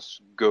would just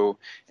go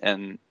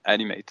and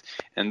animate.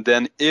 And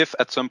then if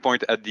at some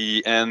point at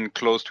the end,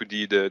 close to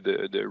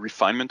the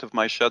refinement of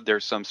my shot,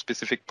 there's some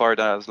specific part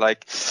that I was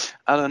like,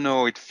 I don't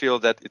know, it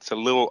feels that it's a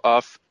little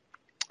off,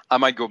 I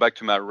might go back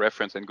to my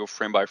reference and go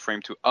frame by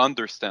frame to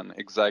understand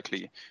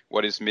exactly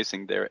what is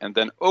missing there. And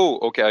then, oh,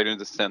 okay, I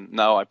understand.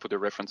 Now I put a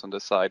reference on the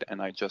side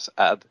and I just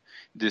add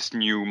this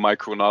new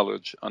micro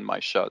knowledge on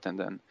my shot, and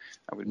then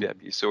I would be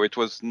happy. So it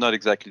was not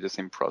exactly the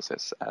same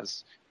process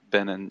as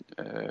Ben and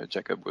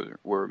Jacob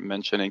were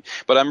mentioning.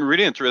 But I'm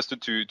really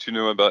interested to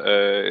know about,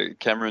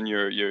 Cameron,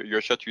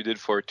 your shot you did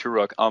for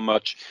Turok, how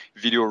much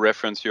video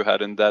reference you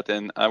had in that.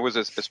 And I was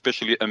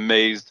especially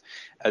amazed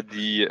at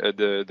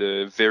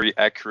the very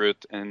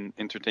accurate and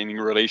entertaining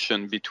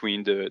relation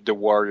between the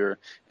warrior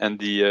and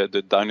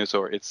the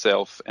dinosaur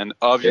itself. And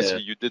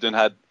obviously you didn't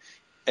have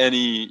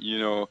any,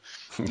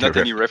 not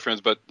any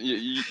reference, but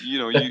you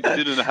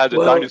didn't have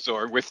the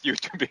dinosaur with you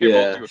to be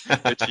able to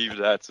achieve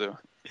that. So.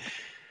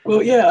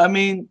 Well, yeah, I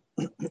mean,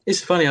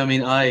 it's funny. I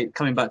mean,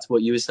 coming back to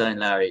what you were saying,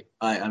 Larry,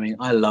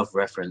 I love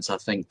reference. I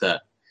think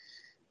that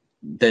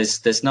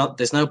there's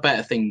no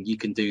better thing you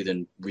can do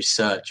than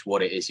research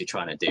what it is you're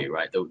trying to do,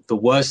 right? The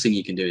worst thing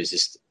you can do is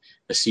just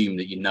assume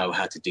that you know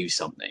how to do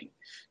something.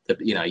 That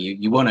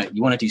you want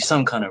to do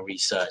some kind of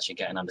research and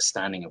get an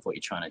understanding of what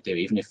you're trying to do,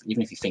 even if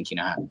you think you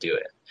know how to do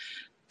it.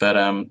 But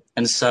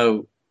and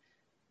so,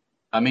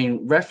 I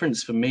mean,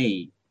 reference for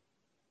me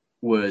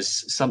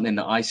was something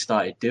that I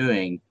started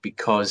doing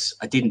because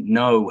I didn't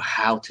know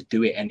how to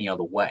do it any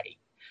other way.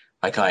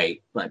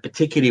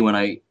 Particularly when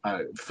I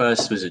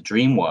first was at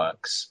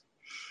DreamWorks,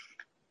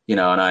 and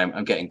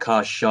I'm getting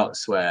cast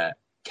shots where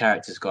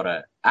characters got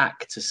to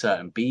act to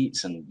certain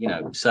beats and,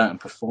 certain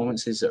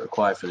performances that are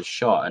required for the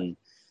shot. And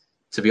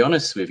to be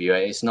honest with you,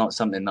 it's not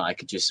something that I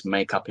could just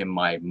make up in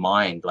my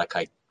mind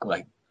like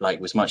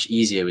was much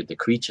easier with the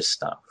creature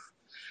stuff.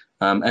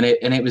 And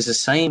it was the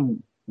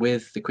same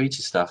with the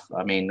creature stuff.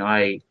 I mean,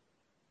 I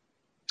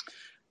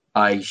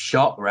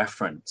shot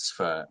reference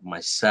for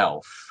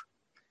myself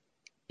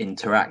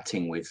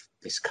interacting with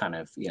this kind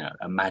of,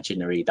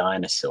 imaginary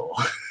dinosaur.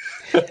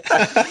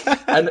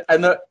 and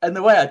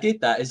the way I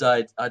did that is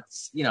I'd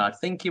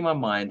think in my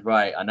mind,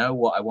 right, I know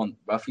what I want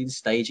roughly the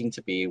staging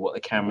to be, what the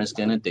camera's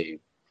going to do.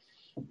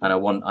 And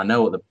I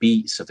know what the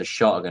beats of the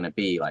shot are going to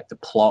be, like the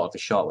plot of the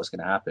shot was going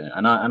to happen.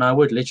 And I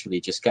would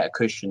literally just get a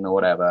cushion or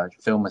whatever,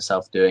 film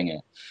myself doing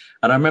it.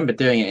 And I remember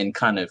doing it in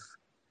kind of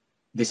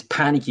this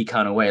panicky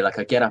kind of way. Like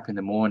I get up in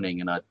the morning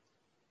and I'd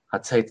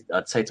say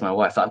to my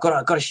wife, I've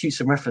got to shoot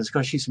some reference,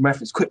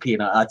 quickly.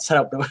 And I'd set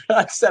up the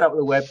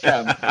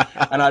webcam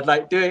and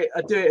I'd do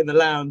it in the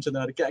lounge, and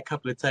I'd get a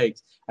couple of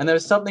takes. And there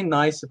was something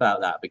nice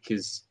about that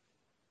because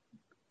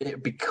I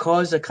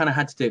kind of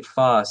had to do it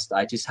fast.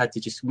 I just had to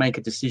just make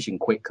a decision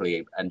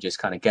quickly and just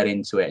kind of get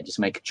into it and just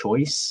make a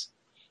choice.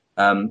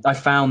 I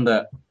found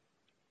that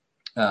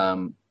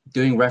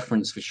doing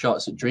reference for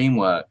shots at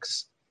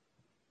DreamWorks,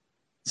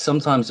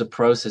 sometimes the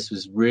process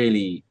was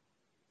really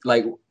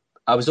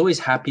I was always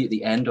happy at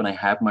the end when I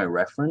had my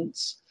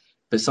reference,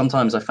 but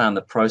sometimes I found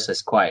the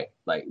process quite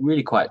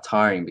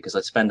tiring because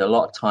I'd spend a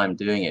lot of time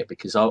doing it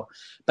because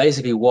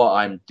basically what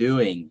I'm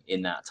doing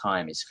in that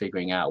time is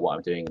figuring out what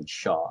I'm doing in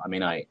shot. I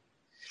mean,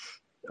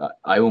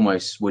 I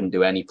almost wouldn't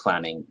do any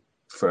planning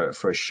for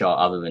a shot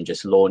other than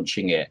just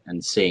launching it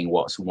and seeing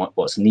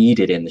what's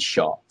needed in the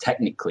shot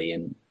technically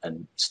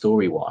and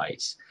story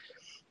wise,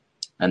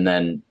 and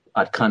then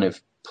I'd kind of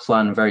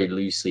plan very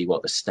loosely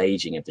what the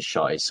staging of the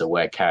shot is, so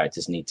where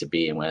characters need to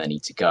be and where they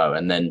need to go,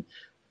 and then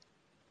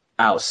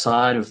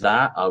outside of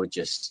that, I would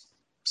just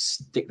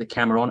stick the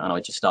camera on and I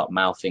would just start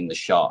mouthing the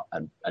shot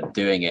and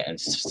doing it and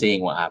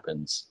seeing what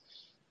happens.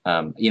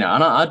 You know,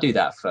 and I'd do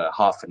that for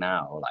half an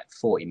hour or like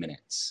 40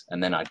 minutes,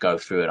 and then I'd go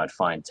through and I'd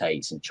find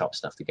takes and chop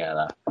stuff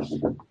together.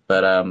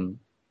 But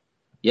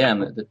yeah,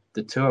 and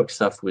the Turok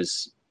stuff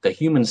was, the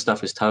human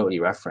stuff was totally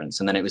referenced,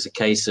 and then it was a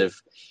case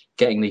of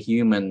getting the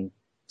human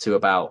to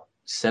about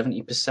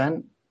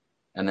 70%,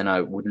 and then I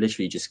would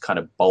literally just kind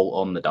of bolt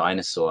on the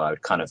dinosaur. I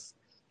would kind of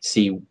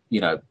see,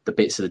 you know, the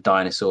bits of the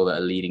dinosaur that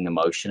are leading the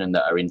motion and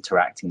that are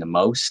interacting the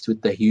most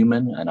with the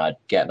human, and I'd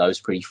get those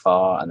pretty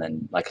far. And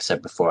then, like I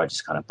said before, I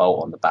just kind of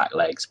bolt on the back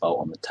legs, bolt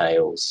on the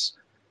tails.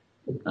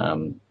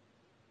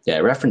 Yeah,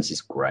 reference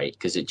is great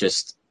because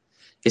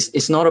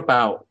it's not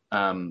about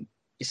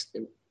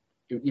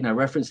you know,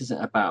 reference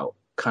isn't about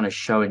kind of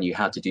showing you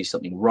how to do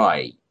something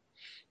right.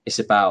 It's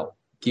about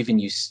giving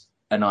you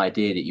an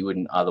idea that you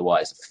wouldn't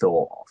otherwise have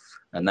thought of,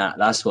 and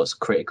that's what's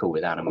critical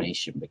with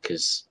animation,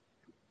 because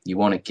you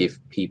want to give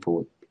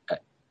people,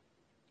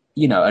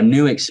 you know, a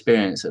new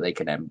experience that they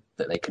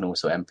can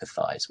also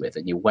empathize with,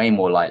 and you're way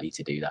more likely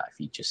to do that if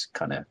you just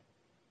kind of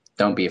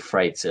don't be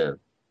afraid to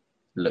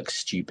look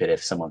stupid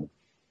if someone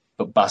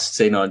busts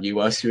in on you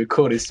whilst you're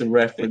recording some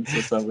reference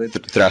or something.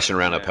 Thrashing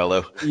around a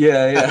pillow.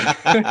 Yeah.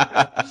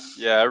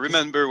 Yeah, I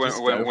remember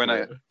when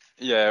I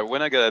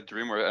got at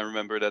DreamWorks, I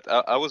remember that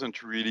I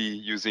wasn't really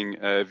using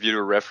video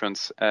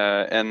reference,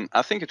 and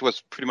I think it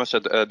was pretty much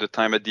at the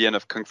time at the end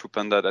of Kung Fu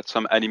Panda that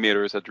some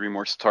animators at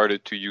DreamWorks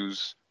started to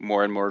use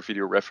more and more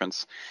video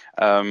reference.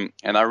 And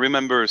I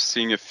remember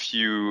seeing a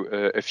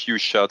few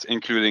shots,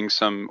 including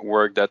some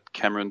work that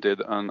Cameron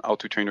did on How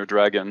to Train Your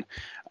Dragon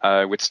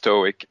with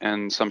Stoic,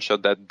 and some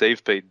shot that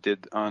Dave Pate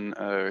did on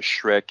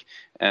Shrek,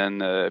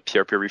 and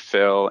Pierre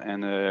Perifel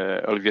and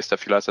Olivier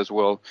Stafilas as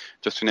well,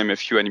 just to name a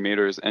few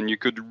animators. And you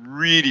could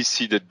really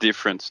see the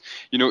difference.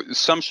 You know,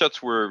 some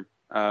shots were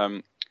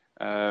from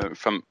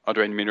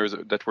other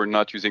animators that were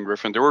not using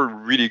reference. They were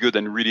really good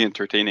and really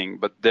entertaining,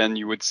 but then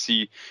you would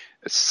see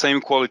the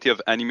same quality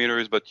of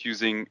animators but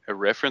using a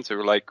reference. They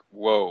were like,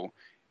 whoa,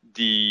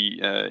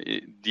 the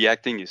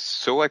acting is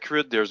so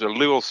accurate. There's a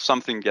little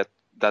something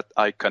that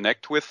I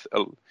connect with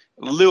a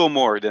little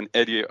more than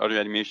any other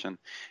animation.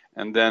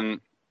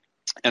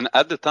 And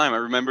at the time, I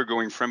remember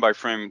going frame by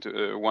frame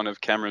to one of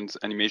Cameron's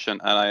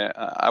animation, and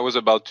I was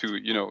about to,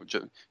 you know,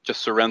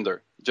 just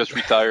surrender, just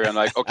retire, and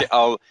like, okay,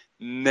 I'll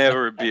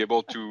never be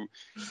able to.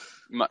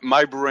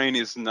 My brain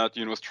is not,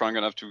 you know, strong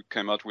enough to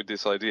come out with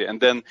this idea. And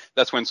then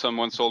that's when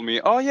someone told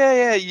me, oh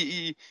yeah,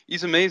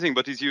 he's amazing,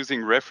 but he's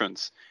using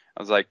reference.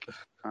 I was like,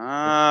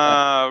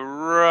 right,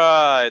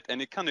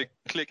 and it kind of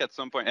clicked at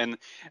some point. And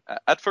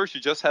at first,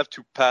 you just have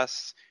to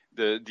pass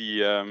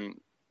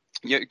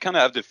you kind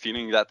of have the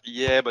feeling that,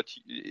 but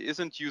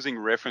isn't using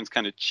reference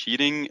kind of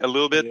cheating a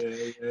little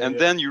bit? And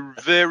then you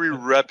very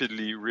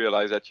rapidly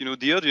realize that, you know,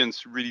 the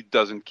audience really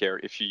doesn't care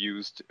if you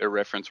used a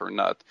reference or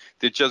not.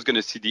 They're just going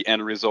to see the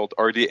end result.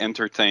 Are they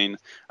entertained?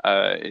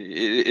 Are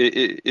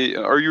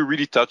you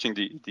really touching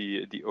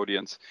the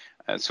audience?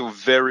 So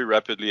very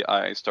rapidly,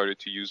 I started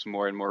to use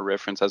more and more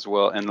reference as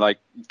well. And like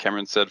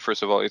Cameron said,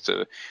 first of all, it's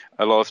a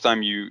lot of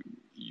time you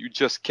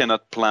just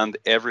cannot plan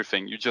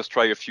everything. You just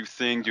try a few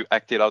things, you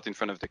act it out in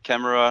front of the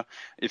camera.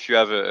 If you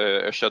have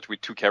a shot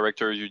with two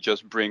characters, you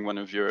just bring one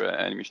of your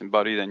animation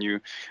bodies and you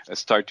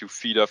start to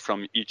feed off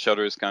from each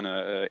other's kind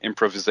of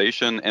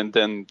improvisation, and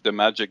then the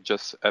magic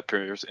just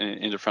appears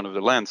in the front of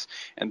the lens.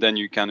 And then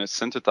you kind of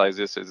synthesize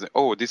this as,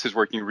 oh, this is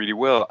working really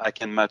well. I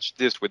can match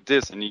this with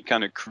this, and you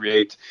kind of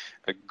create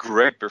a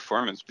great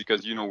performance,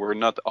 because, you know, we're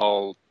not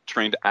all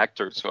trained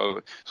actors,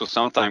 so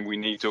sometimes we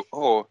need to,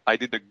 I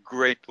did a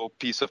great little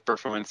piece of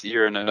performance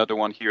here and another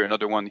one here,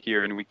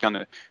 and we kind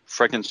of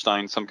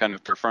Frankenstein some kind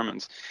of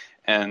performance.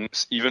 And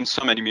even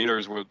some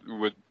animators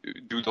would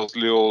do those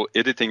little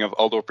editing of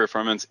all those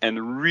performance and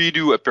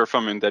redo a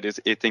performance that is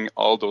hitting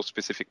all those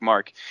specific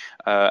mark.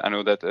 I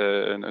know that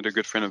another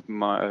good friend of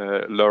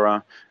mine,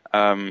 Laura,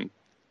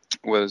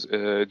 was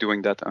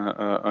doing that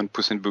on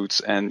Puss in Boots,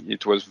 and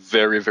it was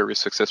very, very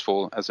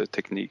successful as a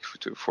technique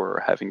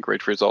for having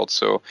great results.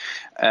 So,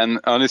 and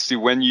honestly,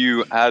 when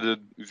you add a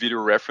video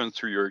reference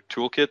to your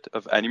toolkit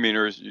of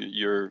animators,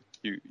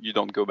 you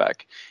don't go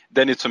back.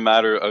 Then it's a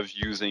matter of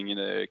using in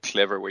a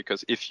clever way,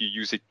 because if you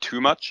use it too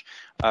much,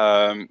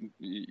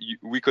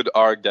 we could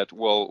argue that,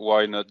 well,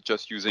 why not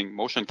just using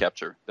motion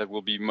capture? That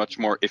will be much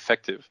more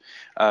effective.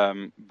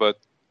 But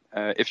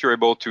if you're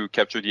able to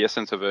capture the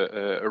essence of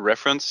a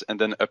reference and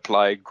then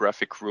apply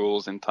graphic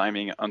rules and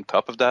timing on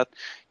top of that,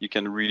 you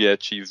can really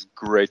achieve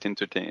great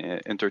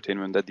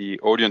entertainment that the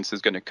audience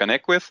is going to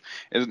connect with,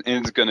 and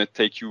it's going to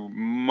take you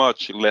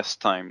much less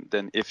time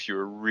than if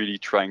you're really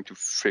trying to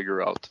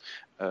figure out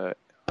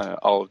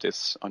all of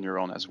this on your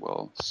own as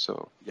well.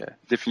 So yeah,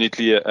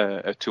 definitely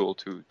a tool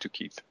to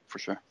keep for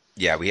sure.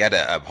 Yeah, we had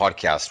a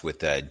podcast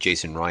with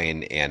Jason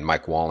Ryan and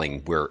Mike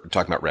Walling. We're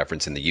talking about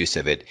reference and the use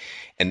of it.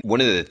 And one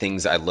of the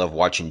things I love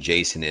watching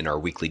Jason in our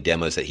weekly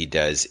demos that he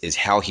does is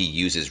how he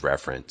uses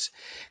reference.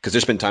 Because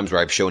there's been times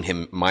where I've shown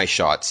him my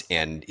shots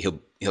and he'll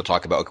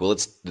talk about, okay, well,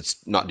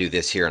 let's not do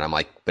this here. And I'm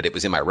like, but it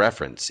was in my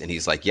reference. And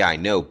he's like, yeah, I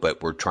know,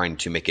 but we're trying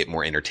to make it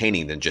more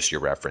entertaining than just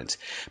your reference.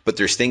 But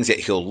there's things that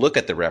he'll look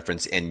at the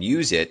reference and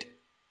use it,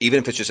 even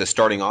if it's just a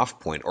starting off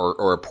point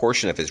or a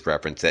portion of his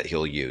reference that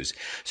he'll use.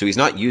 So he's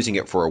not using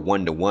it for a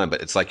one-to-one,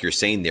 but it's like you're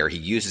saying there, he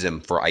uses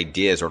them for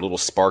ideas or little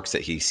sparks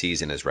that he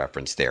sees in his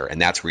reference there. And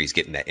that's where he's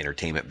getting that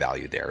entertainment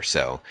value there.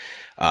 So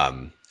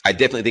I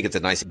definitely think it's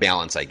a nice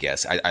balance, I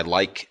guess. I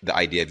like the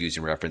idea of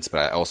using reference, but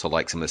I also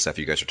like some of the stuff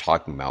you guys are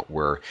talking about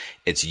where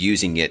it's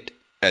using it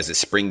as a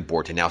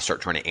springboard to now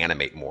start trying to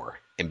animate more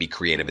and be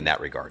creative in that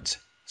regards.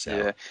 So.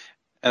 Yeah.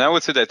 And I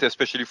would say that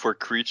especially for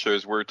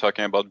creatures, we're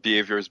talking about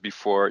behaviors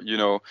before,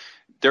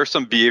 there are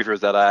some behaviors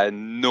that I had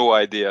no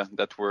idea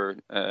that were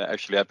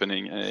actually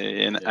happening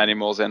in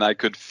animals, and I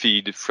could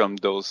feed from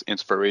those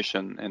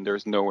inspiration, and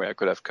there's no way I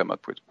could have come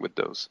up with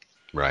those.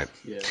 Right.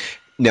 Yeah.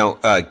 Now,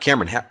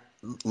 Cameron,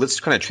 let's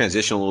kind of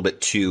transition a little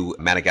bit to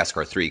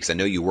Madagascar 3, because I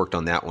know you worked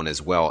on that one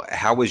as well.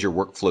 How was your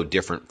workflow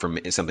different from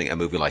a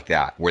movie like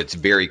that, where it's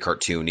very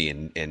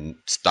cartoony and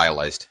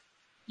stylized?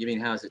 You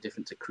mean how is it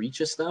different to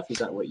creature stuff? Is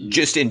that what you...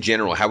 Just in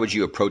general, how would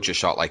you approach a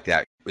shot like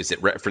that? Is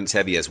it reference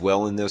heavy as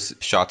well in those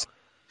shots?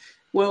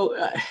 Well,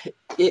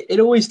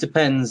 it always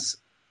depends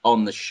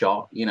on the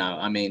shot.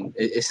 I mean,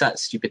 it's that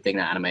stupid thing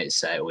that animators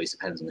say, it always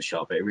depends on the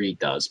shot, but it really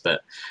does.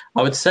 But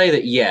I would say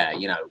that,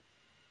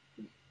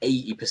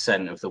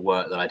 80% of the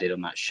work that I did on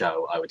that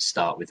show, I would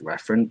start with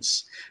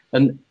reference.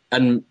 And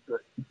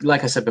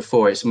like I said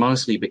before, it's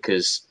mostly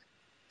because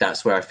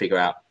that's where I figure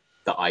out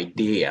the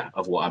idea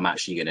of what I'm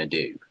actually going to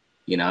do.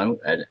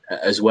 And,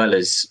 as well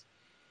as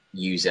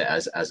use it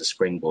as a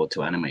springboard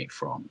to animate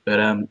from. But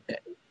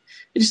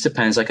it just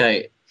depends. Like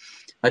I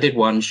did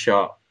one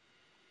shot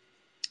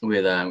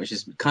with which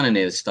is kind of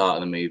near the start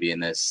of the movie,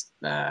 and there's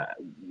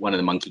one of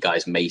the monkey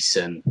guys,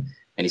 Mason,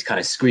 and he's kind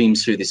of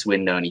screams through this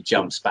window, and he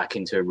jumps back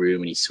into a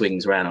room, and he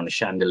swings around on a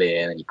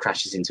chandelier, and he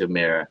crashes into a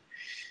mirror,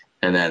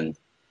 and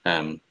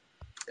then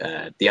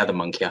the other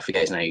monkey, I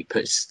forget his name, he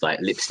puts like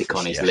lipstick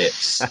on his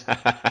lips.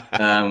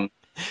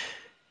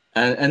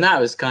 And that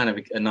was kind of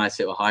a nice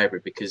little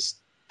hybrid, because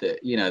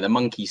the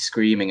monkey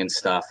screaming and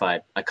stuff,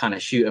 I kind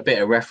of shoot a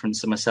bit of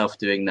reference to myself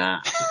doing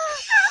that.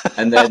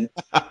 and then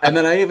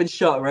I even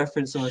shot a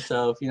reference to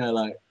myself,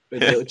 like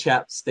with a little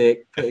chapstick,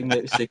 putting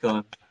lipstick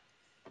on.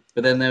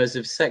 But then there was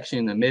a section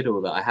in the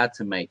middle that I had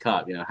to make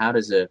up. How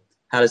does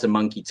a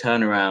monkey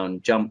turn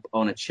around, jump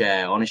on a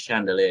chair, on a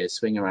chandelier,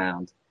 swing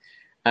around?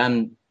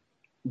 And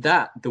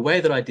the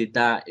way that I did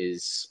that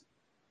is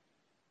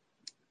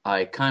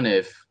I kind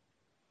of...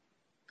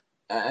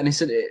 and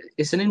it's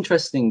an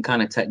interesting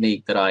kind of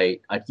technique that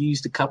I've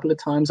used a couple of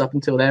times up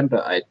until then,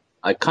 but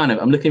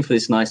I'm looking for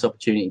this nice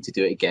opportunity to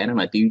do it again,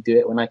 and I do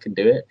it when I can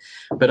do it.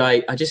 But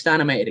I just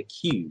animated a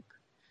cube.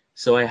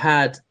 So I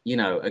had,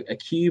 a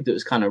cube that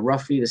was kind of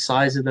roughly the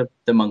size of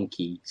the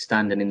monkey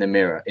standing in the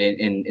mirror,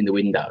 in the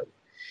window.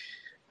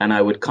 And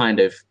I would kind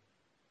of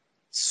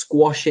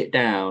squash it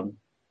down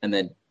and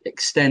then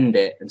extend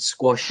it and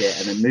squash it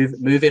and then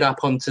move it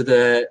up onto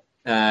the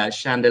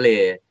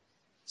chandelier,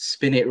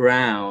 spin it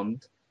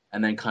round,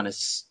 and then kind of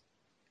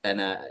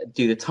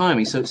do the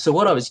timing. So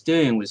what I was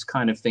doing was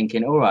kind of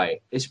thinking, all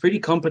right, it's pretty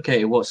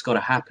complicated what's got to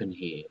happen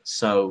here.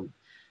 So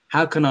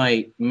how can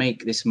I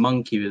make this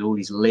monkey with all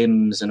these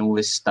limbs and all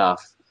this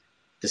stuff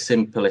the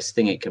simplest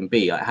thing it can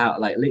be? How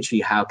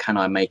can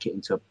I make it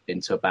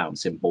into a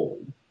bouncing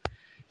ball?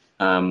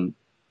 And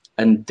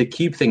the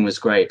cube thing was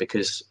great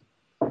because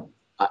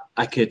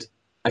I could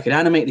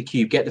animate the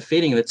cube, get the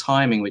feeling of the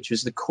timing, which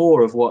was the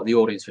core of what the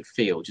audience would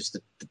feel, just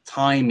the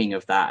timing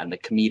of that and the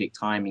comedic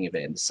timing of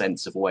it and the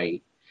sense of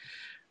weight.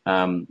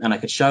 And I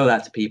could show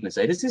that to people and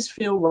say, does this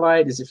feel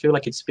right? Does it feel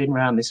like it's spin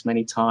around this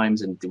many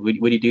times? And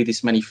would he do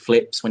this many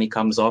flips when he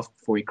comes off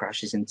before he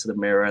crashes into the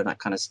mirror and that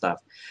kind of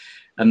stuff?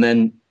 And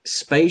then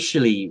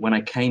spatially, when I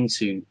came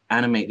to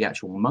animate the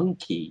actual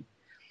monkey,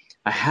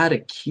 I had a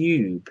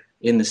cube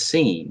in the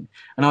scene,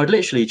 and I would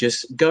literally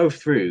just go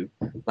through,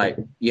 I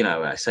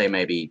say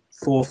maybe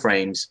 4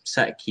 frames,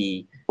 set a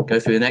key, go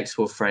through the next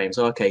 4 frames.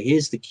 Okay,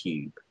 here's the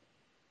cube.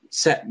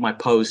 Set my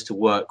pose to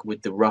work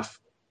with the rough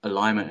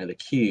alignment of the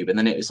cube, and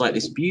then it was like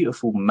this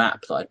beautiful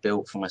map that I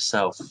built for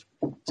myself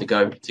to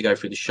go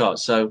through the shot.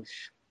 So,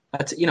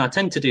 I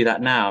tend to do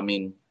that now. I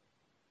mean,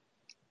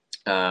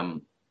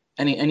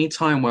 any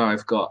time where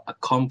I've got a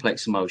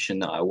complex emotion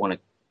that I want to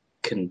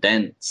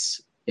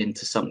condense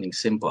into something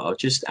simple, I'll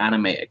just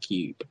animate a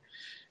cube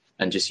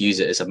and just use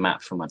it as a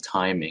map for my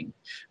timing.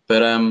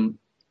 But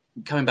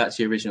coming back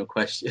to your original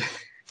question,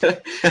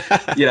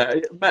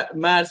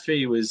 Mad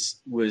 3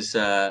 was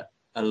a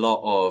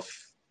lot of,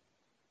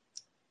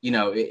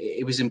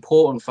 it was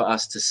important for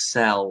us to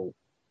sell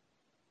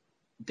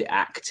the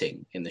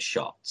acting in the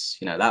shots.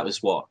 That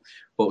was what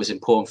was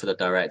important for the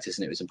directors,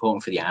 and it was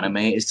important for the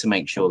animators to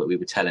make sure that we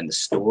were telling the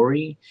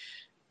story.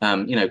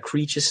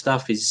 Creature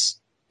stuff it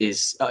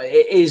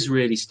is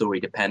really story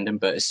dependent,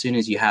 but as soon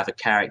as you have a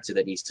character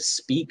that needs to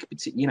speak,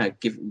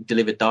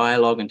 deliver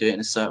dialogue and do it in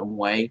a certain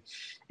way,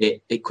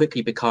 it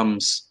quickly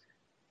becomes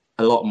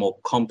a lot more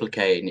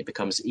complicated, and it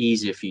becomes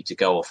easier for you to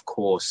go off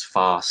course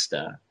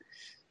faster.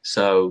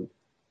 So,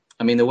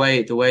 I mean, the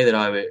way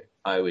that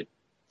I would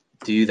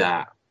do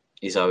that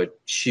is I would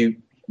shoot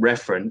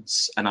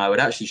reference, and I would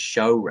actually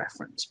show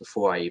reference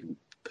before I even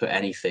put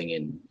anything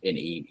in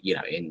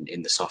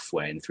the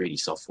software, in 3D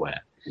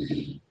software.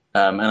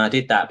 And I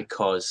did that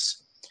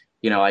because,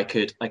 I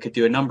could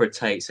do a number of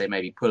takes, say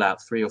maybe pull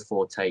out 3 or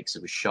 4 takes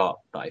of a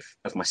shot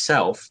of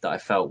myself that I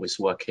felt was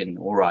working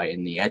all right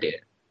in the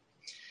edit.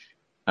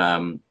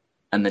 And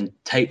then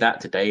take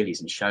that to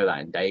dailies and show that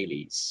in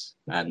dailies.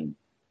 And,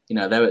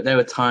 there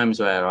were times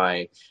where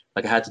I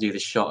had to do the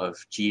shot of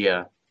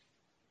Gia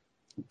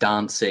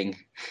dancing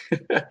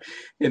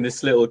in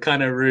this little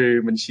kind of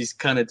room, and she's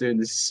kind of doing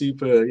this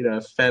super,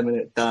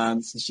 effeminate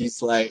dance. And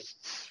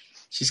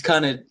she's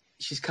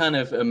kind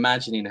of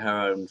imagining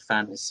her own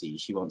fantasy.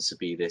 She wants to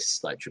be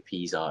this like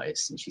trapeze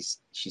artist, and she's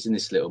in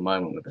this little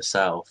moment with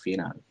herself,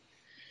 And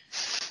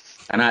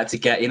I had to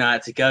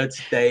go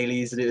to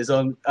dailies, and it was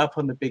up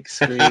on the big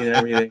screen and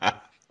everything.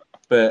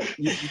 But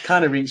you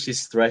kind of reach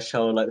this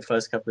threshold, like the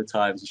first couple of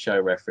times you show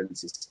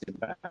references, it's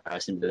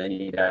embarrassing, but then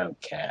you don't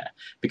care,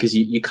 because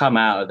you come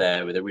out of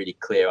there with a really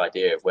clear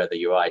idea of whether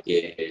your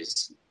idea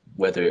is,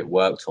 whether it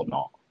worked or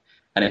not.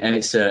 And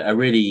it's a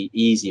really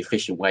easy,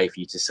 efficient way for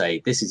you to say,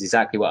 this is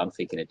exactly what I'm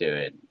thinking of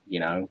doing,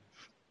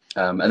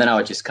 And then I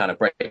would just kind of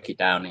break it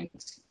down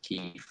into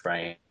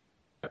keyframe,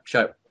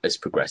 show it as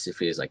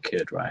progressively as I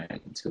could, right,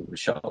 until the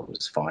shot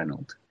was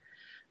finalized.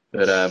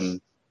 But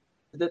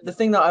the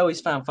thing that I always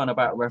found fun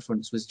about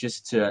reference was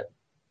just to,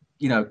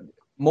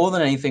 more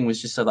than anything,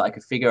 was just so that I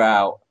could figure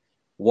out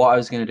what I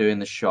was going to do in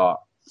the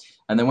shot.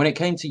 And then when it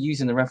came to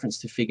using the reference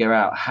to figure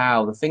out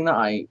how, the thing that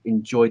I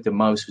enjoyed the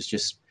most was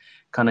just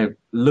kind of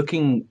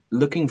looking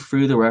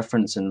through the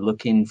reference and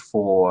looking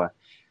for,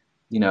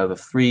 the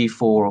 3,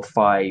 4, or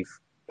 5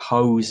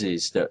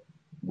 poses that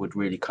would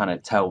really kind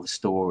of tell the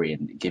story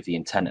and give the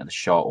intent of the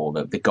shot, or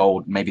the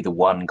gold, maybe the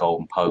one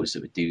golden pose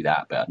that would do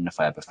that. But I don't know if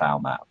I ever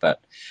found that.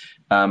 But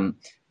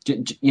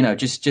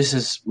just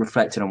as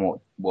reflecting on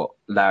what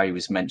Larry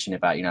was mentioning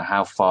about,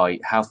 how far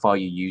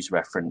you use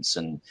reference,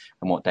 and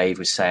what Dave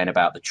was saying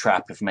about the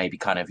trap of maybe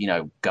kind of,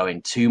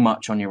 going too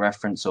much on your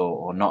reference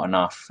or not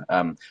enough.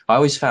 I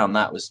always found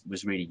that was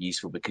really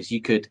useful, because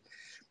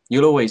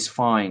you'll always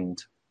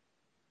find,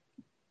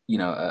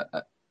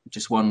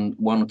 just one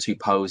or 2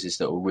 poses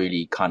that will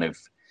really kind of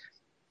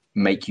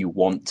make you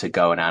want to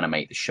go and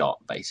animate the shot,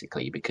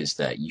 basically, because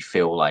that you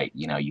feel like,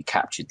 you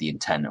captured the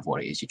intent of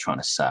what it is you're trying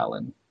to sell.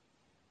 And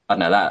I don't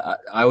know, that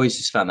I always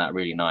just found that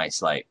really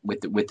nice, like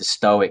with the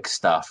stoic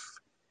stuff,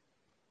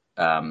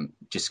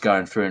 just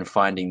going through and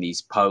finding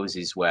these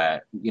poses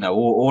where,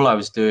 all I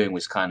was doing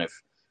was kind of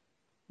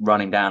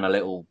running down a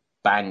little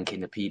bank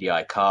in the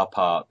PDI car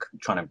park,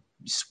 trying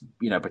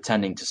to,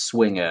 pretending to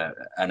swing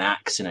an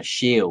axe and a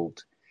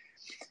shield.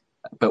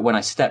 But when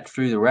I stepped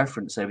through the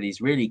reference, there were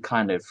these really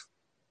kind of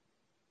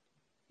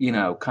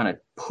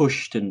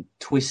pushed and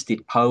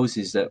twisted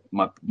poses that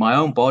my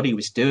own body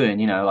was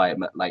doing, like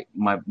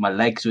my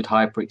legs would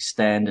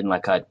hyperextend, and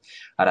like I'd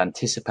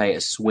anticipate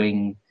a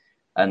swing,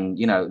 and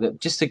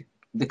just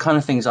the kind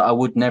of things that I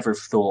would never have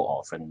thought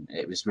of. And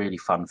it was really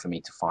fun for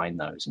me to find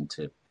those and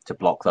to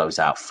block those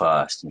out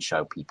first and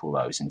show people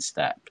those in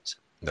steps.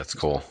 That's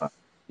cool.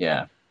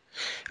 Yeah.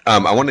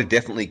 I want to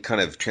definitely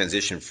kind of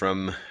transition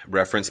from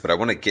reference, but I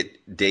want to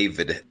get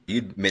David.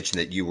 You mentioned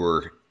that you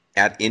were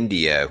at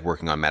India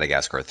working on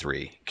Madagascar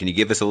 3. Can you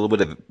give us a little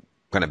bit of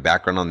kind of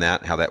background on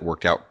that, how that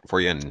worked out for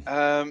you? And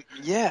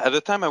yeah, at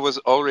the time I was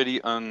already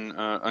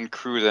on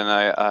Croods, and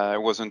I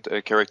wasn't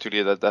a character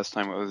lead at that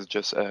time. I was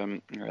just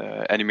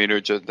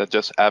animator that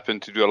just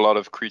happened to do a lot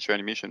of creature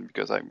animation,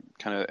 because I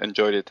kind of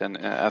enjoyed it, and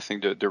I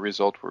think the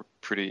results were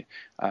pretty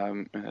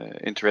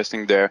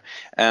interesting there.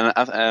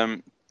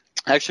 And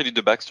actually,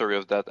 the backstory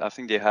of that, I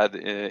think they had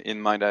in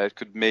mind that I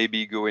could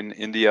maybe go in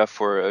India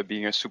for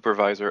being a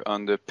supervisor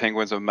on the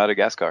Penguins of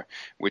Madagascar,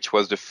 which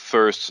was the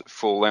first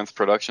full-length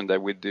production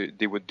that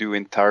they would do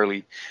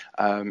entirely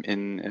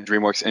in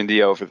DreamWorks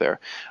India over there.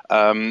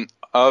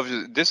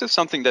 This is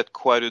something that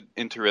quite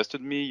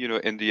interested me.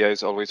 India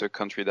is always a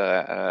country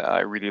that I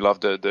really love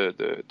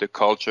the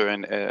culture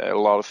and a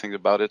lot of things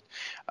about it.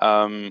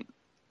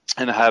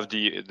 And have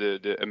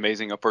the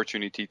amazing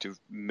opportunity to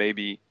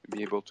maybe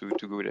be able to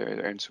go there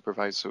and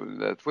supervise. So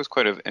that was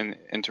quite an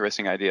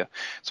interesting idea.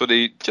 So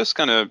they just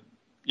kind of,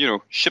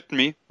 shipped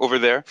me over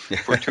there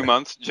for 2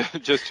 months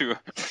just to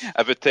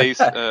have a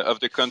taste of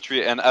the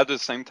country. And at the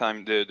same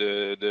time,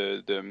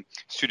 the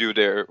studio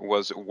there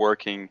was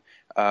working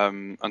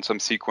on some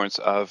sequence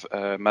of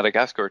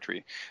Madagascar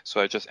 3. So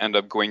I just end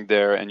up going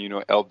there and,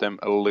 help them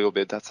a little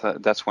bit.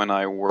 That's when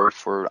I worked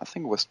for, I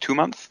think it was 2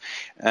 months.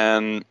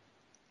 And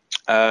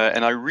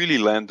and I really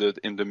landed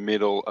in the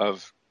middle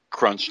of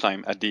crunch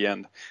time at the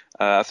end.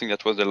 I think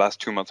that was the last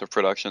 2 months of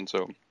production,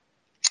 so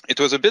it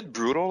was a bit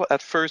brutal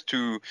at first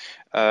to,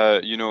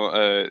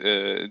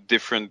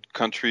 different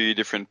country,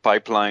 different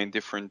pipeline,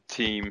 different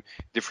team,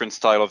 different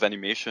style of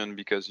animation,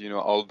 because,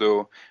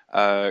 although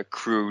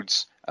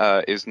Croods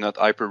is not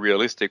hyper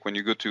realistic, when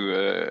you go to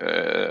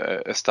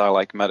a style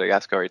like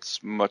Madagascar,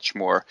 it's much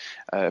more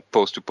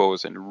pose to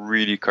pose and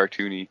really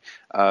cartoony.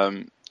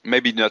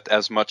 Maybe not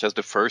as much as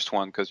the first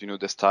one, because,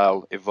 the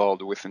style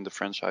evolved within the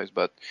franchise,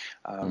 but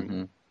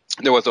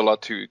there was a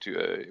lot to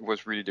it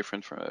was really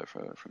different from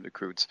the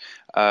Croods.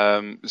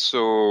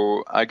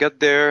 So I got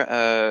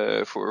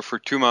there for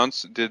 2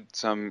 months, did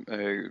some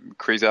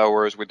crazy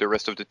hours with the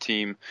rest of the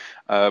team,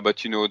 but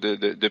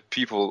the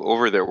people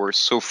over there were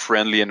so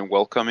friendly and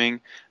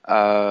welcoming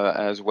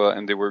as well,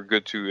 and they were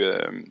good to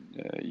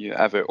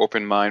have an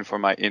open mind for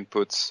my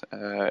inputs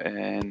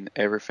and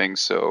everything.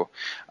 So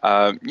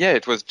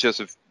it was just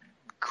a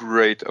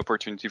great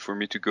opportunity for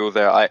me to go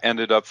there. I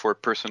ended up, for a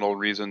personal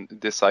reason,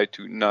 decide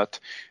to not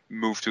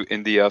move to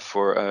India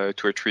for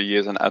 2 or 3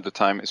 years, and at the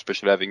time,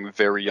 especially having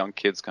very young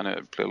kids, kind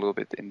of play a little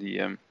bit in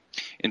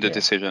the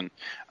decision.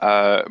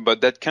 But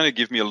that kind of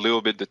gave me a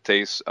little bit the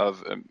taste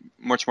of a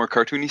much more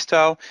cartoony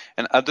style,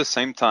 and at the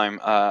same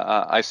time,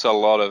 I saw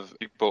a lot of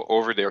people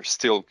over there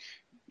still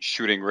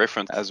shooting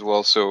reference as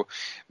well. So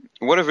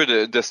whatever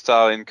the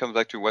style, and comes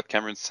back to what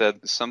Cameron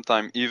said,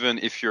 sometimes even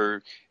if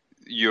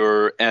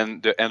the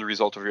end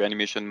result of your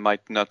animation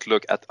might not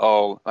look at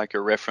all like a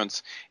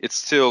reference, it's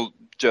still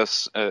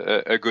just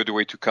a good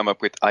way to come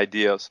up with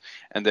ideas.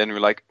 And then we're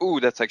like, oh,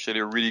 that's actually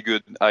a really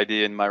good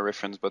idea in my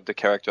reference, but the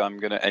character I'm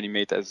going to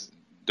animate as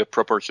the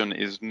proportion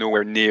is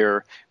nowhere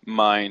near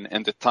mine,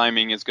 and the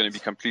timing is going to be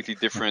completely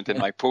different, and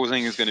my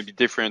posing is going to be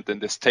different,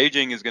 and the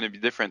staging is going to be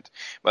different.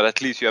 But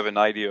at least you have an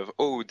idea of,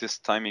 oh, this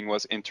timing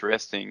was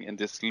interesting and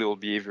this little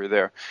behavior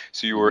there.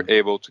 So you were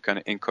able to kind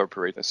of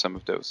incorporate some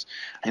of those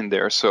in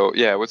there. So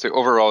I would say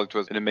overall it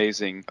was an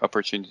amazing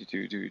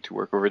opportunity to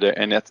work over there.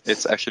 And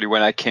it's actually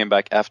when I came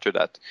back after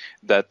that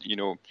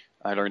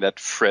I learned that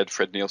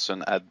Fred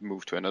Nielsen had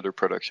moved to another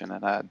production,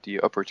 and I had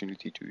the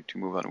opportunity to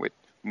move on with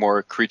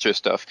more creature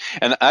stuff.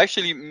 And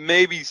actually,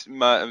 maybe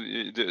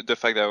the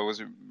fact that I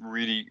was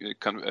really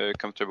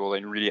comfortable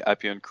and really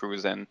happy on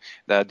Croods, and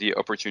that I had the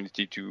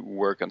opportunity to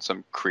work on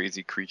some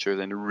crazy creatures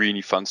and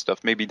really fun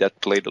stuff, maybe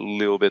that played a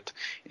little bit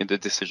in the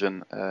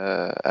decision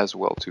as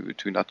well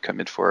to not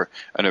commit for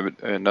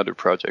another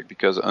project,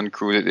 because on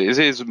Croods it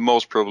is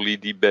most probably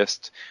the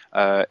best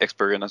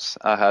experience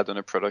I had on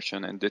a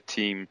production, and the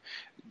team.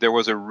 There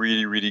was a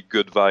really, really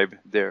good vibe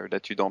there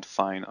that you don't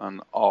find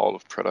on all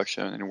of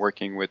production, and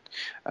working with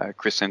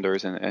Chris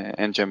Sanders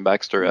and Jim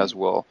Baxter as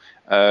well.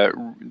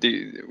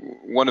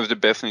 One of the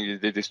best things they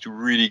did is to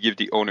really give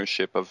the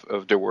ownership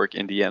of the work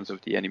in the hands of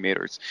the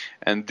animators.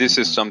 And this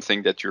is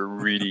something that you're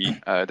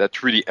really,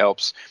 that really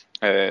helps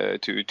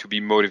to be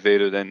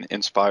motivated and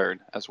inspired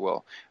as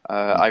well.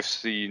 I've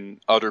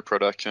seen other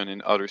production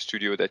in other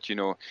studio that,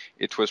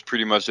 it was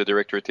pretty much the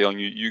director telling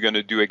you, you're going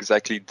to do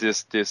exactly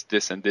this,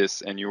 and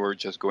this, and you were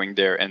just going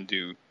there and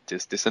do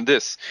this, and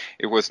this.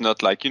 It was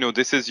not like,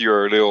 this is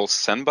your little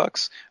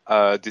sandbox.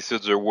 This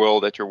is the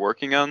world that you're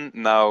working on.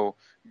 Now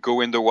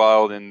go in the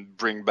wild and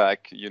bring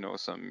back,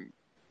 some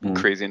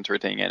crazy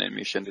entertaining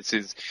animation. This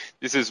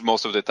is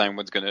most of the time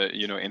what's gonna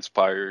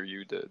inspire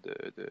you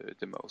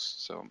the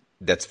most. So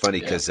that's funny,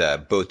 because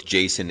both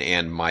Jason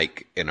and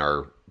Mike in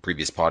our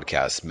previous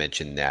podcast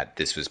mentioned that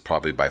this was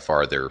probably by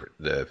far one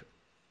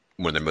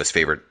of their most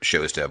favorite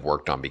shows to have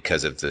worked on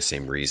because of the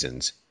same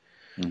reasons.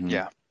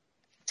 Yeah,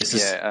 it's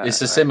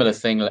a similar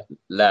thing,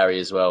 Larry,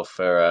 as well,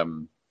 for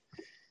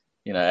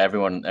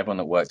everyone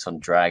that worked on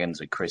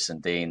Dragons with Chris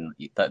and Dean,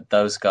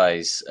 those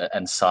guys,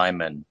 and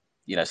Simon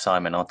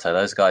Otto,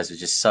 those guys are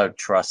just so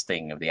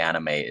trusting of the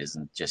animators,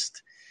 and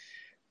just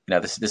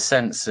the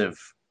sense of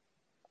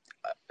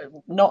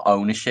not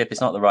ownership,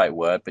 it's not the right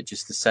word, but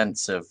just the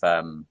sense of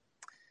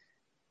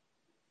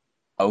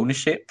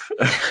ownership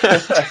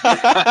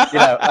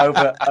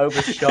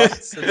over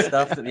shots and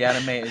stuff that the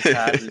animators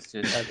had was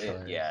just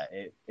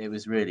it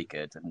was really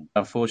good. And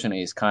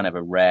unfortunately it's kind of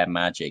a rare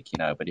magic,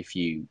 but if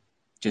you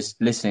just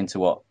listening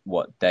to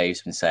what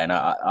Dave's been saying,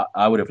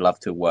 I would have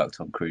loved to have worked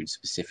on Croods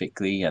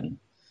specifically, and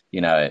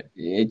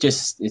it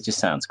just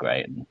sounds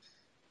great.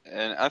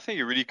 And I think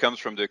it really comes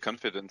from the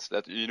confidence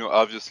that,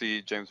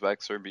 obviously James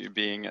Baxter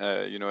being,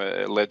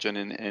 a legend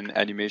in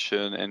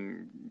animation,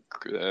 and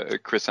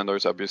Chris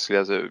Sanders obviously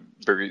has a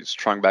very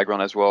strong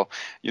background as well.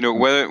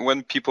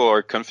 When people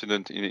are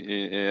confident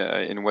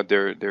in what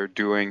they're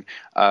doing,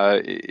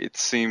 it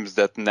seems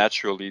that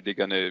naturally they're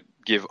going to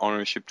give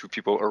ownership to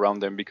people around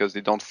them, because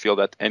they don't feel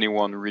that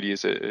anyone really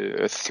is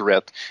a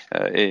threat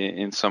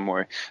in some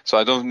way. So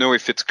I don't know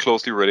if it's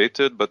closely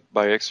related, but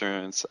by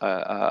experience,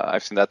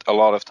 I've seen that a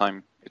lot of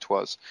time. It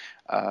was.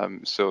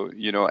 And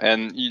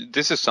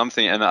this is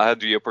something, and I had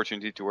the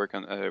opportunity to work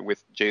on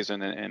with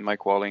Jason and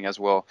Mike Walling as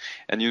well.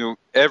 And,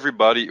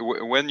 everybody,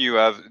 when you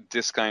have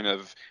this kind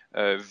of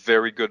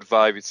very good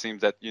vibe. It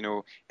seems that,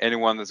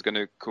 anyone that's going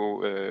to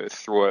go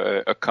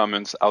throw a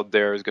comment out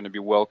there is going to be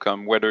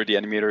welcome. Whether the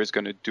animator is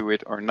going to do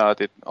it or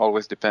not, it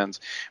always depends.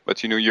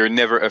 But, you're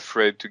never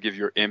afraid to give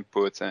your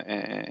input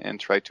and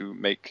try to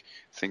make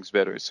things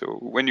better. So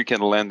when you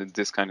can land in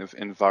this kind of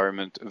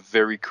environment, a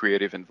very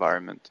creative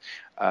environment,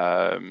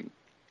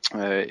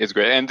 it's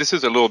great. And this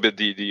is a little bit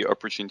the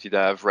opportunity that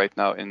I have right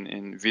now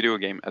in video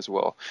game as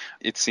well.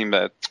 It seems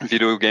that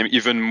video game,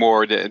 even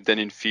more than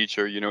in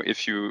feature,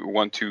 if you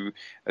want to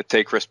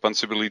take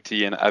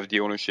responsibility and have the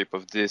ownership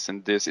of this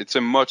and this, it's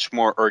a much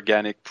more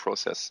organic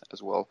process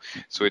as well.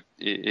 So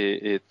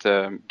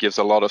it gives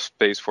a lot of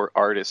space for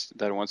artists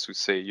that wants to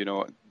say,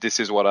 this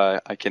is what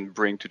I can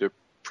bring to the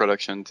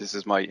production. This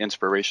is my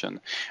inspiration.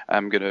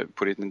 I'm gonna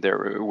put it in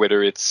there,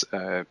 whether it's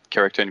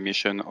character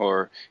animation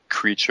or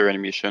creature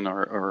animation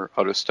or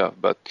other stuff.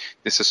 But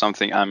this is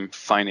something I'm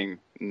finding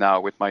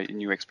now with my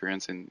new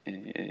experience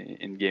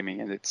in gaming,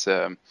 and it's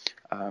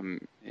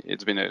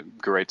been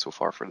great so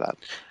far for that.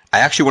 I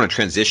actually want to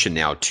transition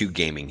now to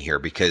gaming here,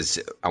 because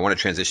I want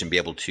to transition, be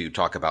able to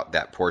talk about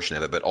that portion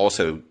of it, but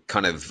also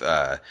kind of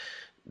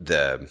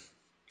the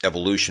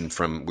evolution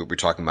from what we're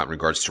talking about in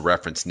regards to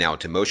reference now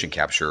to motion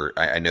capture.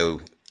 I know,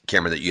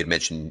 Cameron, that you had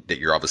mentioned that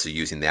you're obviously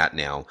using that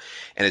now,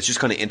 and it's just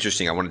kind of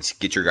interesting. I wanted to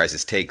get your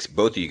guys' takes,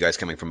 both of you guys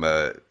coming from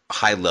a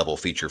high-level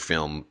feature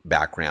film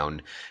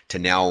background to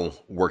now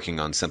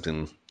working on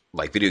something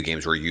like video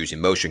games where you're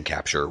using motion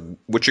capture.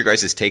 What's your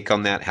guys' take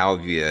on that? How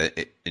have you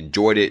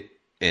enjoyed it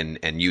and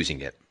using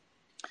it?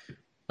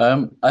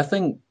 I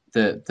think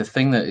the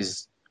thing that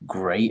is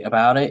great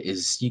about it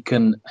is you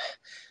got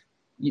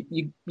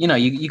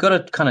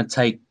to kind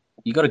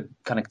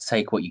of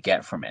take what you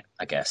get from it,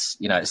 I guess.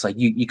 It's like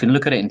you can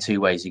look at it in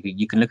two ways.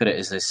 You can look at it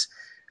as this,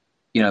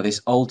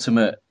 this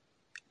ultimate,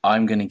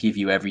 I'm going to give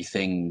you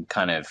everything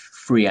kind of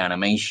free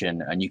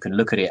animation, and you can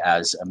look at it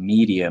as a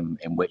medium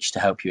in which to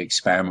help you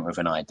experiment with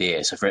an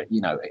idea. So for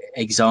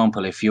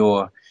example, if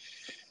you're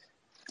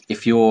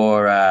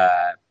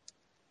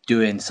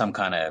doing some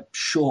kind of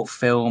short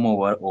film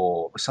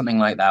or something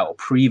like that, or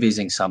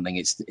prevising something,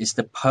 it's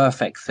the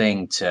perfect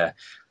thing to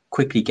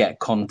quickly get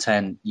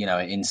content,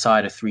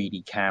 inside a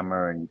 3D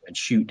camera and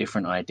shoot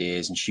different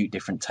ideas and shoot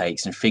different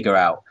takes and figure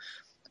out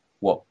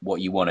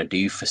what you want to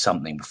do for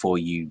something before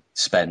you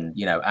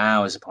spend,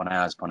 hours upon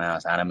hours upon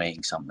hours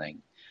animating something.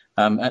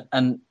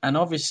 And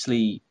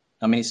obviously,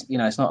 I mean,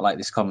 it's not like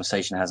this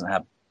conversation hasn't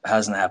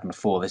happened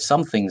before. There's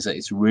some things that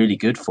it's really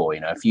good for,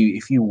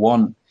 if you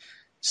want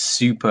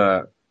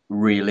super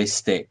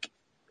realistic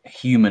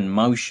human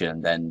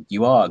motion, then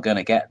you are going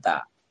to get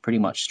that pretty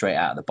much straight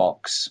out of the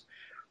box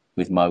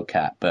with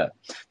mocap. But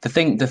the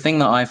thing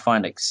that I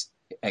find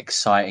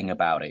exciting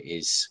about it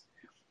is,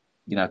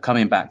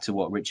 coming back to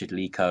what Richard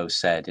Lico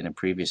said in a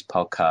previous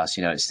podcast,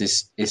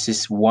 it's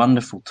this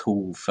wonderful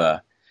tool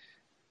for,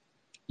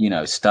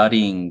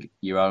 studying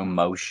your own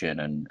motion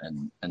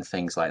and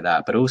things like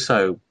that, but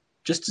also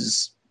just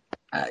as,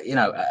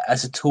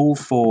 as a tool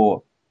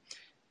for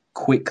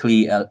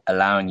quickly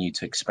allowing you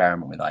to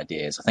experiment with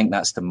ideas. I think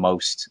that's the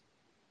most,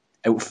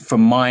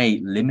 from my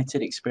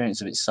limited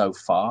experience of it so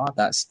far,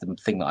 that's the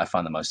thing that I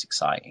find the most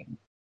exciting.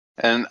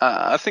 And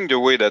I think the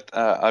way that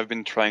I've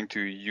been trying to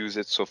use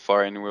it so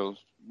far, and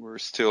we're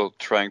still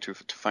trying to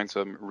find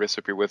some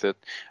recipe with it.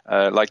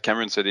 Like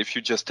Cameron said, if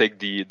you just take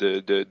the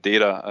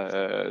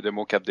data, the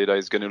mocap data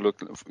is going to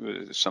look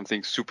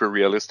something super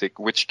realistic,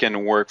 which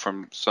can work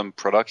from some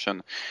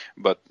production,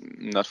 but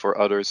not for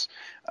others.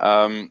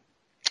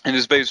 And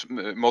it's based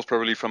most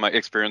probably from my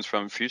experience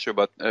from Feature,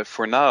 but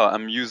for now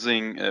I'm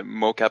using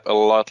mocap a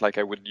lot like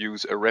I would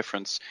use a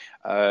reference.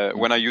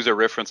 When I use a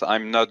reference,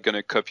 I'm not going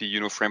to copy,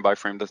 frame by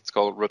frame. That's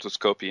called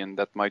rotoscopy, and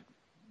that might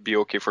be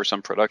okay for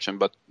some production,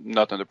 but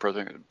not on the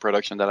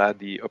production that I had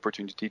the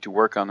opportunity to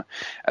work on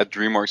at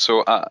DreamWorks.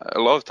 So a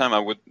lot of time I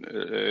would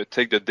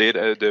take the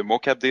data, the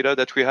mocap data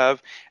that we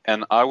have,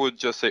 and I would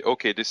just say,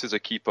 okay, this is a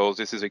key pose,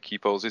 this is a key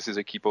pose, this is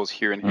a key pose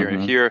here and here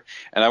and here,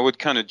 and I would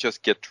kind of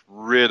just get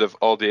rid of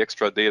all the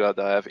extra data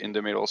that I have in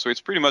the middle. So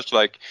it's pretty much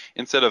like,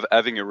 instead of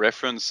having a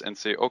reference and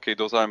say, okay,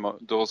 those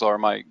are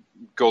my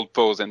gold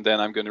pose, and then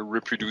I'm going to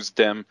reproduce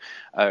them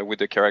with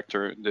the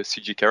character, the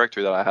CG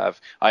character that I have.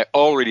 I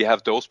already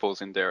have those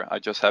poses in there. I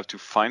just have to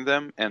find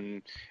them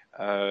and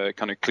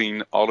kind of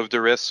clean all of the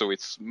rest, so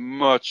it's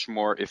much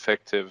more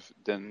effective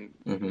than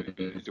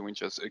doing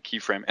just a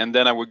keyframe. And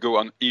then I would go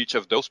on each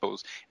of those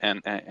poses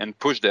and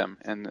push them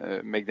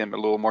and make them a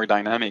little more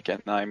dynamic.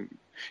 And I'm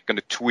going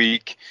to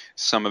tweak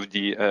some of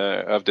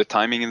the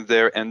timing in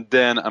there, and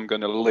then I'm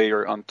going to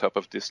layer on top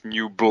of this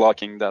new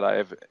blocking that I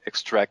have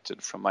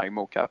extracted from my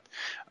mocap.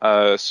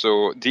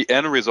 So the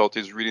end result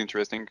is really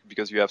interesting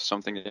because you have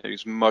something that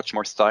is much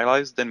more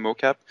stylized than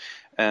mocap,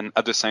 and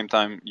at the same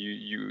time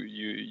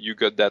you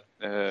got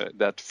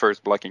that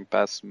first blocking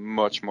pass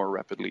much more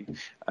rapidly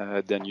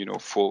than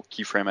full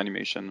keyframe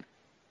animation.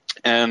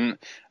 And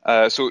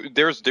so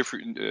there's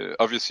different,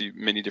 obviously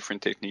many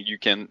different techniques. You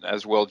can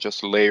as well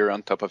just layer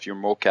on top of your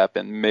mocap,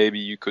 and maybe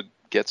you could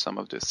get some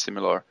of the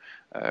similar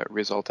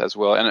result as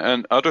well.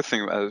 And other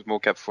thing as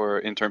mocap for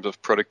in terms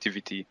of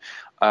productivity,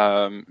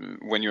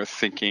 when you're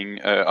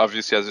thinking,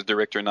 obviously as a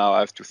director now,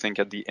 I have to think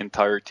at the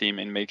entire team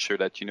and make sure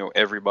that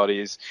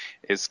everybody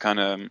is kind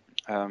of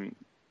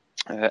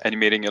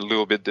animating a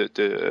little bit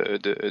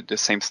the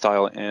same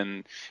style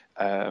and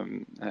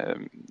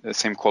the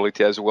same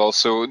quality as well.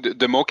 So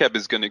the mocap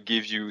is going to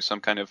give you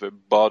some kind of a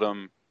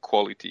bottom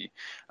quality.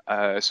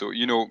 So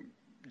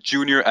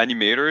junior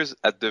animators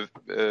at the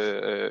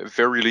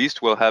very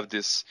least will have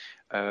this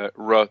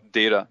raw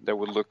data that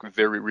will look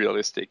very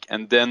realistic,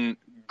 and then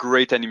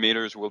great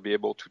animators will be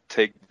able to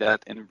take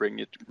that and bring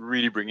it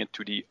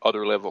to the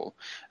other level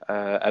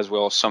as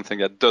well, something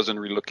that doesn't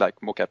really look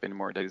like mocap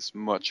anymore, that is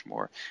much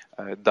more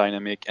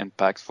dynamic,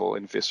 impactful,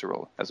 and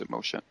visceral as a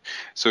motion.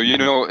 So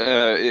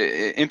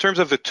in terms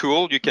of a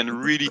tool, you can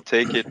really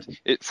take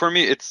it. For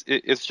me,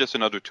 it's just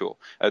another tool.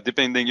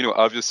 Depending,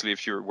 obviously,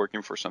 if you're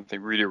working for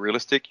something really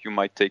realistic, you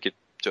might take it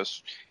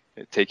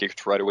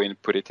right away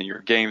and put it in your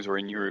games or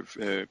in your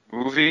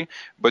movie,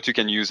 but you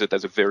can use it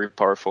as a very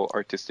powerful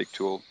artistic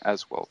tool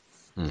as well.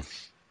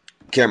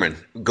 Cameron,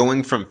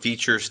 going from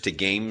features to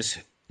games,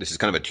 this is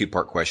kind of a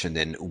two-part question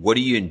then. What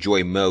do you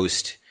enjoy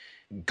most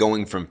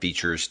going from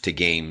features to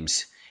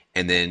games?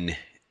 And then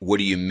what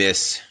do you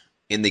miss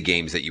in the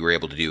games that you were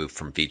able to do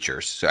from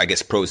features? So I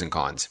guess pros and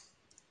cons.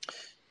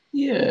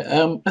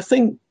 Yeah, I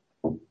think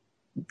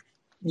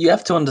you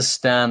have to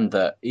understand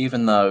that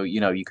even though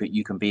you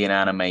can be an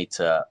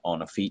animator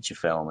on a feature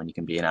film and you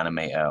can be an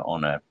animator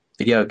on a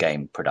video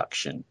game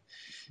production,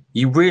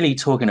 you're really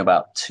talking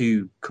about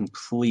two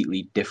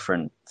completely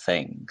different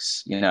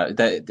things.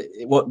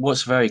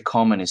 What's very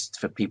common is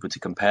for people to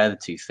compare the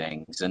two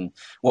things, and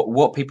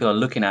what people are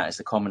looking at is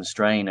the common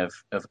strain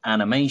of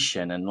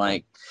animation. And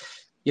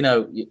you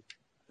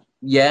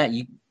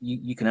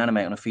can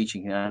animate on a feature,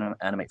 you can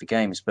animate for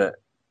games, but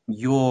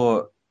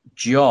your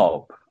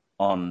job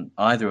on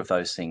either of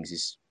those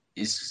things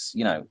is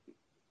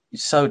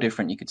so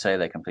different. You could say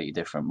they're completely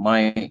different.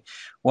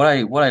 What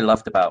I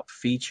loved about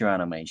feature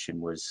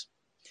animation was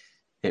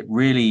it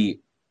really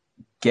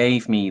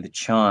gave me the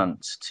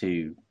chance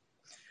to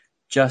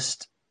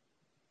just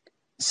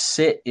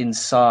sit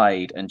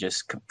inside and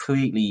just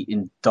completely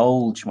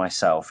indulge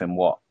myself in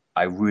what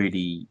I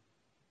really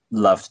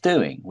loved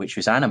doing, which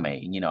was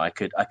animating. I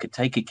could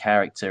take a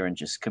character and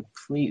just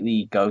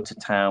completely go to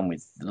town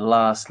with the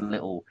last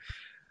little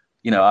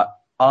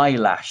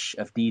eyelash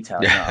of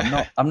detail.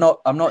 I'm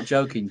not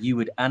joking. You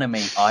would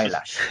animate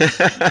eyelashes,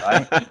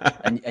 right?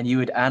 And you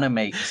would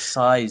animate the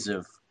size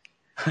of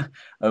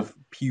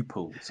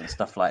pupils and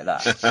stuff like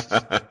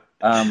that.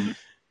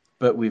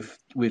 But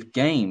with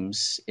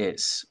games,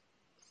 it's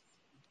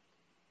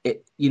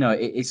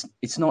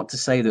not to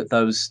say that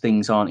those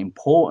things aren't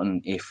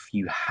important if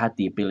you had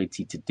the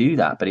ability to do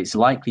that, but it's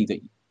likely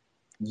that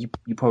you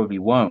probably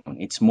won't.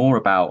 It's more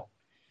about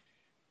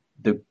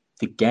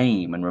the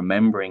game and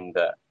remembering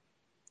that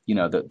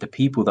the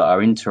people that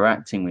are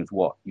interacting with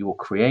what you're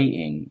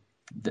creating,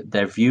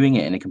 they're viewing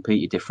it in a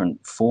completely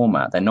different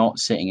format. They're not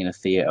sitting in a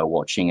theater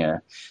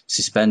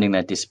suspending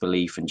their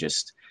disbelief and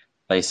just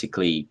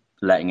basically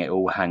letting it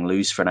all hang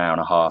loose for an hour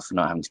and a half and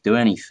not having to do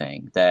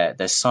anything. They're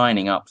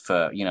signing up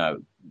for,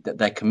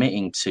 they're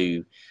committing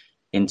to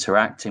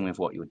interacting with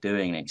what you're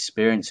doing and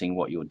experiencing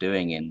what you're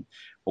doing in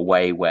a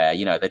way where,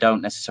 they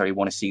don't necessarily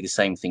want to see the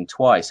same thing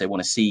twice. They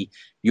want to see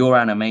your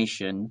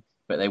animation,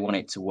 but they want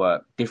it to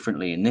work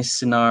differently in this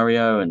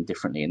scenario and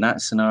differently in that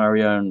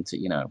scenario. And,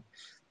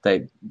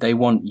 they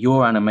want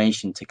your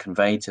animation to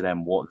convey to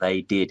them what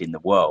they did in the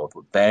world,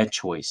 what their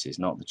choices,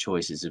 not the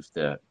choices of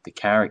the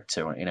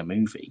character in a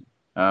movie.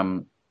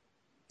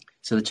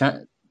 So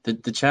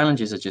the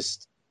challenges are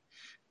just,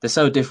 they're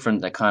so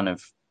different, they're kind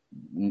of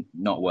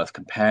not worth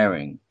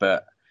comparing.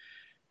 But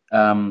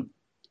and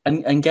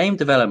game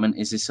development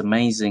is this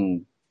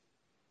amazing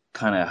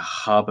kind of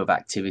hub of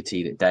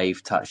activity that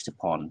Dave touched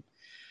upon.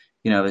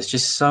 There's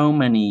just so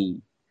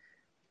many.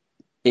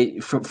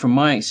 From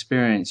my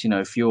experience,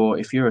 if you're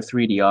a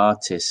 3D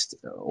artist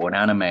or an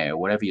animator or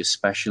whatever your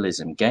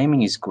specialism,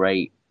 gaming is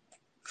great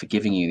for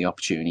giving you the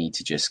opportunity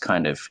to just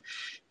kind of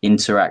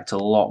interact a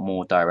lot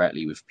more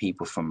directly with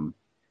people from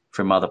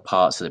other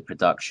parts of the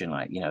production,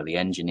 like the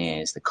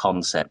engineers, the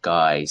concept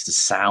guys, the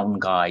sound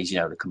guys,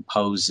 the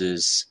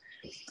composers.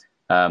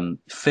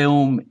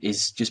 Film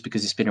is, just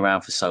because it's been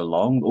around for so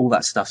long, all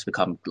that stuff's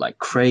become like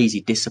crazy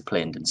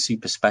disciplined and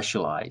super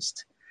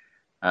specialized.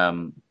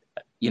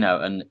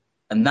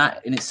 And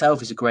that in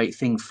itself is a great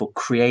thing for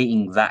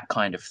creating that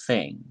kind of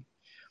thing.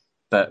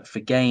 But for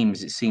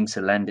games, it seems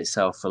to lend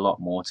itself a lot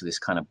more to this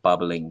kind of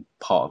bubbling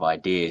pot of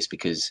ideas,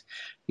 because,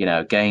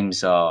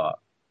 games are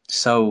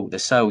they're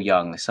so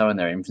young, they're so in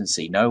their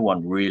infancy. No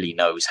one really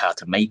knows how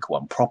to make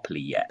one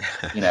properly yet.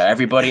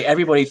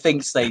 Everybody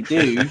thinks they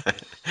do,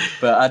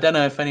 but I don't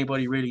know if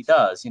anybody really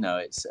does. And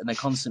they're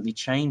constantly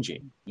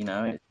changing.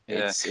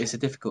 It's a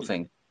difficult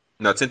thing.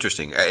 No, it's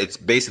interesting. It's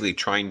basically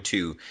trying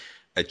to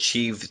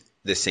achieve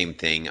the same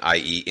thing,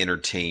 i.e.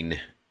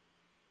 entertain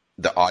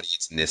the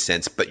audience in this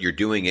sense, but you're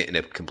doing it in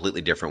a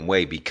completely different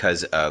way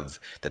because of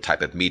the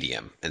type of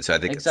medium. And so I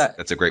think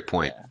that's a great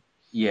point.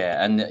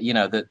 Yeah, and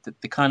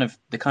the kind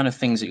of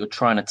things that you're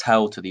trying to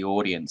tell to the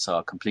audience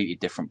are completely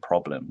different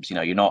problems.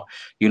 You're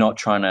not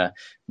trying to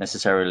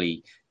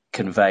necessarily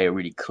convey a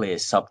really clear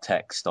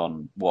subtext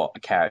on what a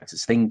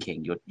character's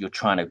thinking. You're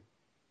trying to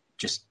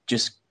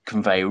just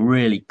convey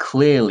really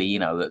clearly,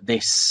 that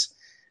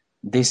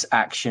this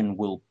action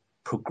will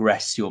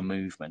progress your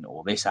movement,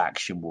 or this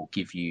action will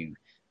give you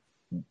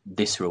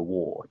this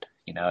reward.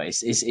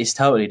 It's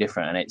totally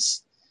different,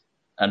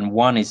 and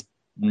one is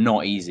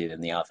not easier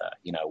than the other.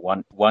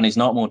 One is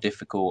not more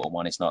difficult, and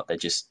one is not. They're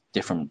just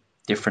different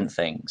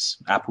things.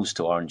 Apples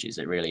to oranges.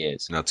 It really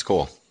is. That's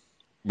cool.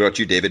 What about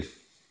you, David?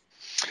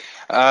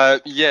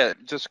 Yeah,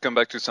 just to come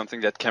back to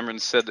something that Cameron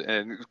said,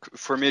 and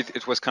for me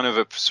it was kind of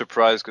a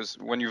surprise, because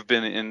when you've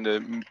been in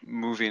the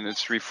movie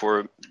industry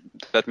for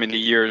that many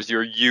years,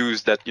 you're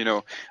used that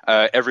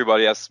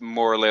everybody has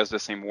more or less the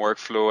same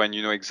workflow, and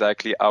you know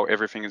exactly how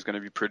everything is going to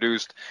be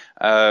produced.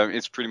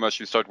 It's pretty much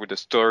you start with the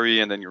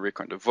story, and then you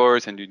record the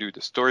voice, and you do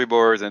the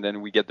storyboards, and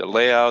then we get the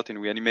layout, and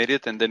we animate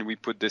it, and then we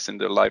put this in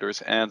the lighter's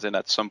hands, and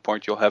at some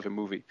point you'll have a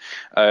movie.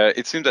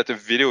 It seems that a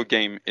video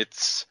game,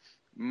 it's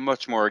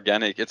much more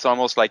organic. It's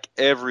almost like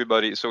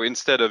everybody, so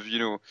instead of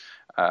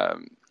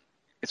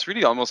it's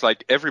really almost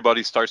like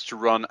everybody starts to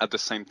run at the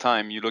same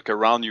time. You look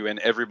around you and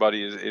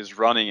everybody is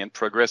running and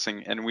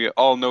progressing, and we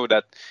all know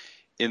that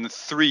in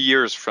 3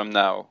 years from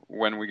now,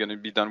 when we're going to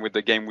be done with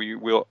the game, we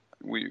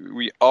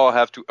all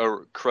have to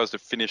cross the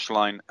finish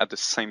line at the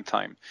same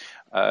time.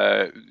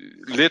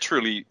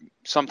 Literally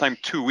sometime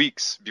 2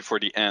 weeks before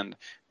the end,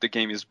 the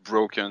game is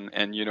broken,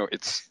 and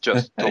it's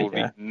just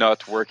totally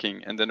not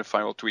working, and then the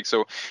final 2 weeks.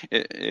 So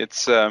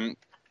it's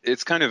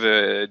kind of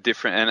a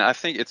different, and I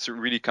think it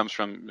really comes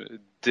from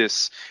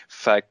this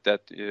fact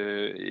that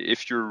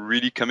if you're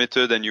really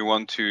committed and you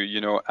want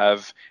to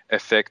have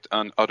effect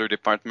on other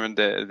department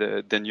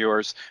than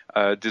yours,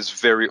 this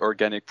very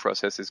organic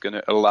process is going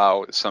to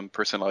allow some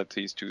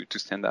personalities to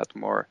stand out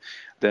more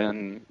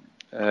than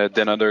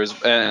others.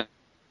 And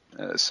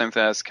same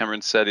thing as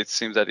Cameron said, it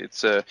seems that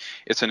it's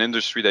an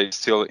industry that is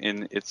still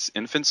in its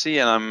infancy,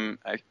 and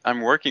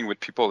I'm working with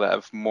people that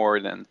have more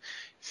than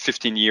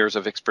 15 years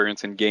of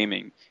experience in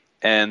gaming,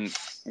 and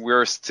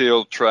we're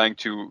still trying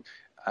to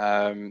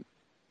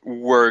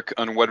work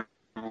on what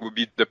would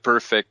be the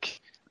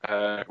perfect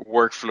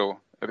workflow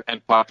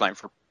and pipeline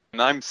for.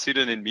 And I'm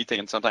sitting in meeting,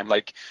 and sometimes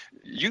like,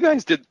 you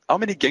guys did how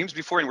many games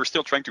before, and we're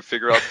still trying to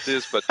figure out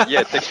this. But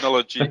yeah,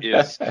 technology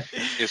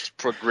is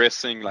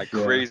progressing like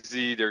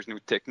crazy. There's new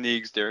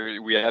techniques.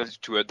 We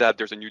have to adapt.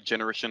 There's a new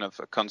generation of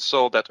a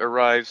console that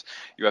arrives.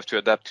 You have to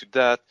adapt to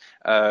that.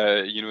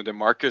 The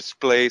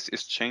marketplace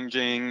is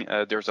changing.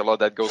 There's a lot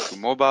that goes to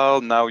mobile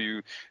now.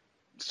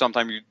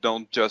 Sometimes you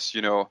don't just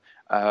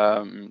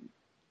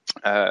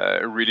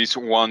release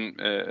one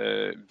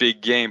big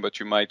game, but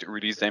you might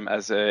release them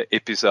as a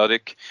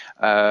episodic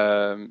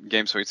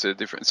game. So it's a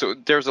different. So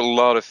there's a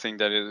lot of things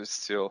that is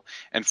still.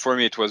 And for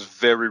me, it was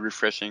very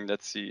refreshing to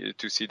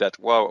see that.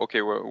 Wow,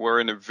 okay, we're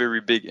in a very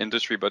big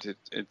industry, but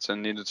it's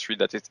an industry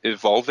that is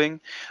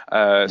evolving.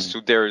 So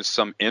there is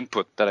some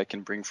input that I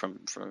can bring from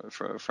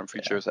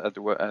features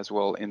as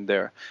well in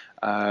there.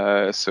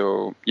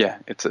 So yeah,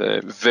 it's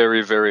a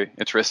very, very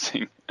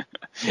interesting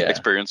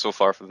experience so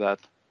far for that.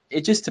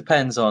 It just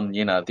depends on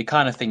the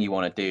kind of thing you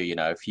want to do.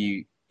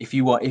 If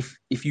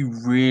you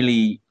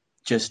really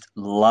just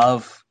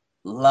love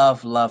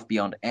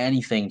beyond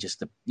anything,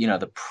 just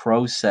the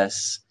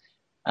process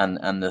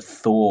and the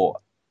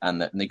thought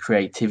and the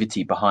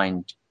creativity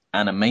behind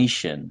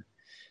animation,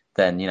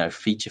 then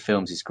feature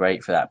films is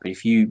great for that. But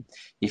if you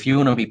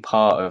want to be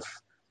part of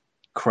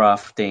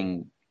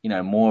crafting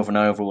more of an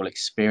overall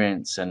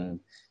experience,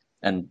 and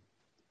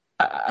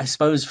I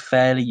suppose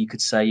fairly you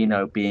could say,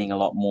 being a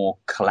lot more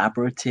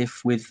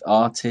collaborative with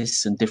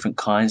artists and different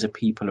kinds of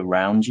people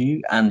around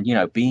you, and,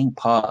 being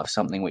part of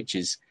something which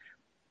is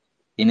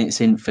in its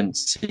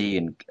infancy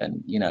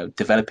and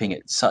developing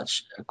at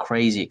such a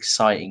crazy,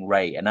 exciting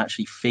rate, and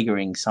actually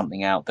figuring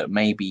something out that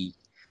maybe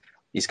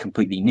is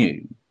completely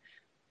new,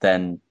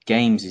 then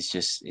games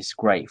it's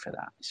great for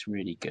that. It's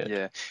really good.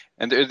 Yeah,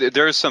 and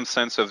there is some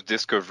sense of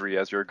discovery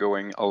as you're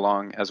going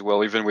along as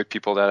well, even with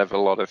people that have a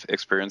lot of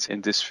experience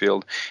in this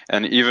field,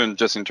 and even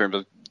just in terms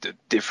of the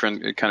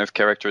different kind of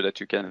character that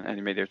you can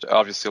animate. There's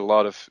obviously a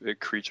lot of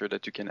creature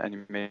that you can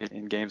animate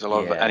in games, a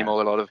lot of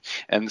animal,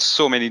 and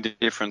so many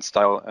different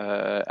style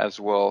as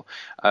well.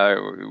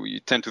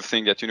 We tend to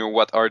think that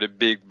what are the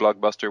big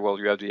blockbuster? Well,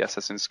 you have the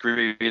Assassin's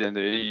Creed and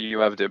you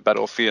have the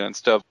Battlefield and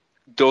stuff.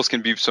 Those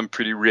can be some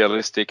pretty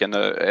realistic and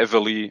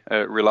heavily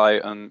rely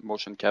on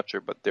motion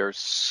capture, but there's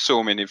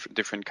so many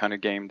different kind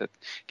of game that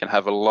can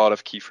have a lot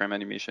of keyframe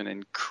animation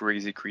and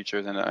crazy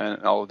creatures and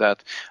all of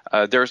that.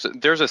 There's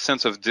a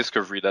sense of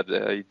discovery that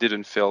I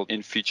didn't feel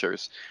in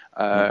features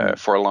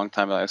for a long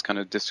time. That I was kind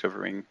of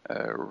discovering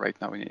right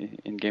now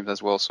in games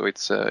as well. So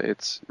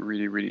it's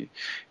really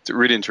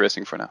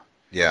interesting for now.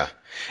 Yeah.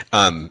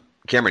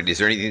 Cameron, is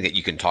there anything that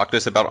you can talk to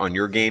us about on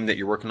your game that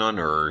you're working on,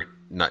 or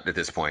not at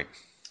this point?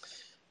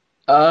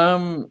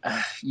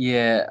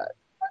 Yeah,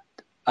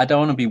 I don't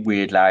want to be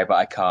weird, Larry, but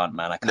I can't,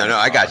 man. I No, kind no,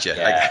 of I got can't. you. I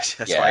Yeah, got you.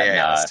 That's why yeah, I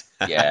no, asked.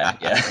 yeah,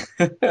 yeah.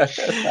 Yeah,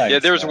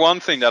 Thanks, there's man. one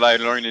thing that I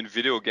learned in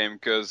video game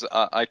because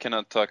I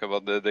cannot talk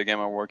about the game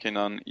I'm working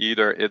on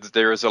either.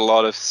 There's a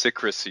lot of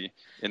secrecy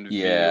in the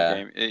video Yeah,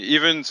 game.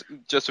 Even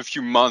just a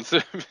few months,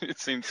 it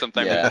seems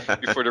sometime yeah,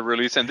 before the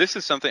release. And this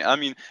is something, I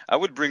mean, I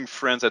would bring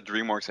friends at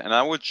DreamWorks and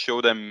I would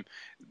show them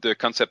the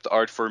concept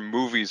art for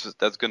movies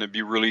that's going to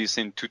be released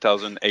in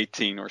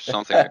 2018 or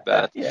something like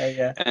that. yeah,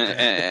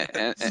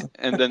 yeah.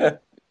 And then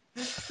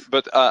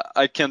but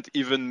I can't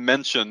even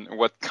mention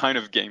what kind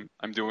of game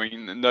I'm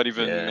doing, not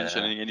even Yeah,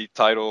 mentioning any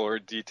title or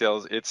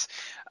details. It's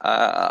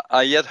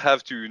I yet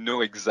have to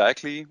know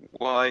exactly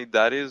why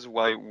that is,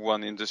 why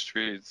one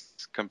industry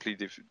is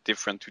completely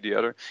different to the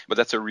other. But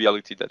that's a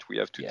reality that we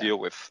have to yeah. deal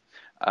with,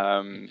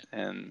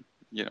 and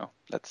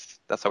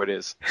that's how it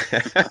is.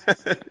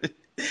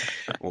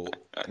 Well,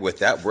 with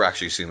that, we're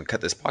actually just going to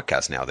cut this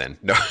podcast now. Then,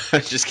 no,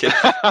 just kidding.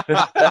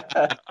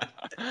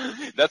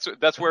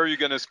 That's where you're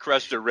gonna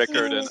scratch the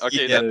record, and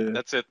okay, Yeah.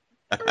 that's it.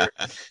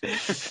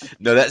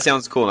 No, that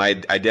sounds cool,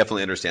 and I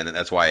definitely understand that.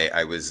 That's why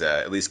I was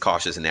at least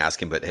cautious in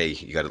asking. But hey,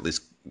 you got to at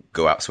least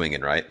go out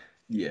swinging, right?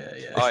 Yeah,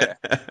 yeah. Oh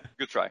yeah,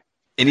 good try.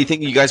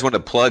 Anything you guys want to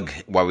plug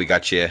while we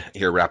got you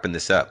here wrapping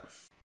this up?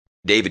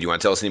 David, you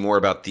want to tell us any more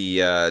about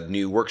the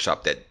new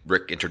workshop that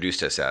Rick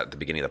introduced us at the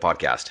beginning of the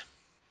podcast?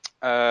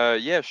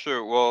 Yeah,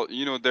 sure. Well,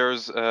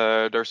 there's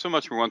so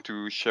much we want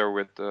to share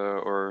with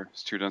our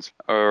students.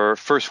 Our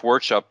first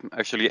workshop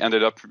actually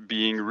ended up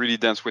being really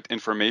dense with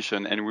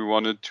information, and we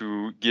wanted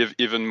to give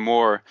even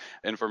more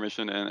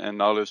information and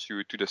knowledge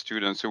to the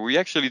students. So we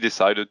actually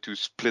decided to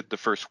split the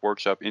first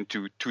workshop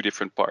into two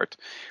different parts,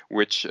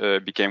 which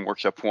became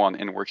workshop 1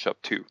 and workshop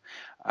 2.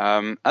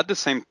 At the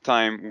same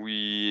time,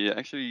 we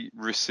actually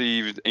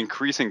received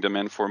increasing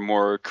demand for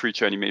more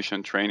creature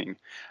animation training.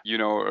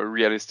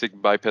 Realistic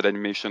biped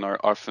animation are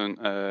often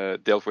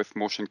dealt with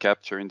motion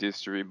capture in the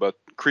industry, but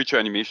creature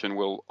animation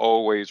will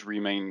always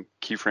remain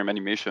keyframe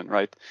animation,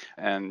 right?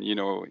 And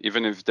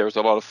even if there's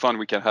a lot of fun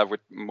we can have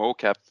with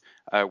mocap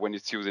when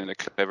it's used in a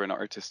clever and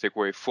artistic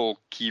way, full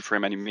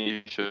keyframe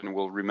animation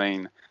will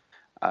remain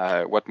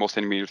what most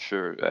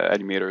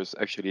animators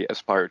actually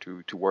aspire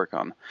to work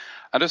on.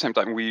 At the same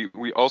time,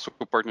 we also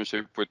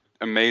partnership with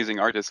amazing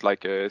artists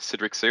like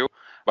Cedric Seo.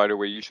 By the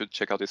way, you should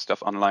check out his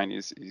stuff online.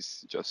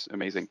 is just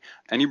amazing.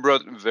 And he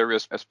brought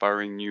various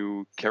aspiring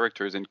new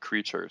characters and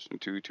creatures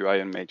to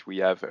Animate. We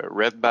have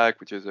Redback,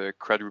 which is a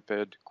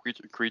quadruped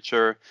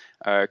creature,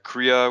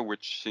 Kriya,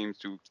 which seems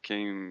to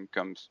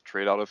come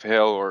straight out of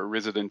Hell or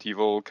Resident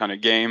Evil kind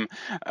of game,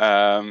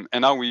 and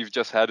now we've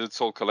just added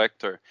Soul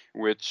Collector,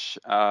 which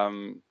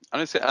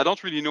honestly I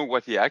don't really know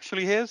what he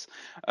actually is,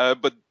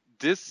 but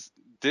this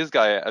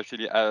guy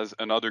actually has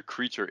another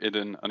creature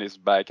hidden on his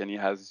back, and he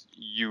has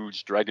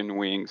huge dragon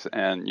wings,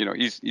 and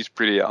he's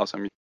pretty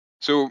awesome.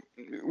 So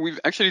we've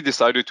actually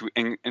decided to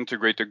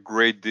integrate a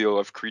great deal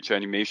of creature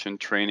animation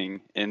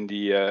training in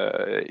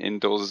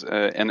those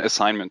and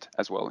assignment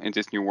as well in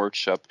this new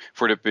workshop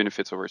for the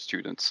benefits of our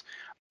students.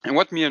 And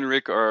what me and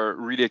Rick are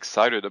really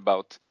excited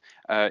about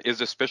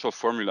is a special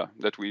formula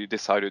that we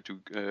decided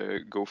to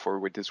go for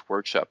with this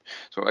workshop.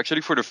 So actually,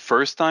 for the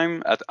first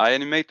time at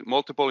iAnimate,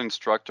 multiple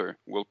instructor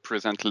will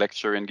present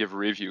lecture and give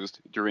reviews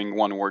during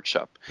one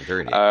workshop.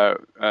 Very neat.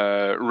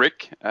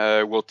 Rick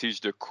will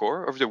teach the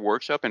core of the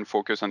workshop and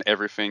focus on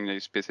everything that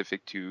is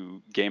specific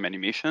to game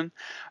animation.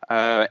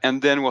 And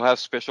then we'll have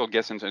special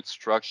guest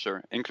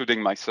instructor,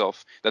 including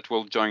myself, that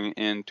will join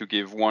in to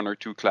give 1 or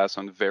 2 class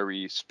on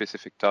very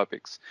specific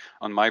topics.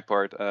 On my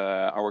part,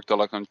 I worked a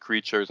lot on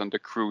creatures, on the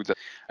Croods,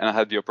 and I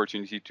had the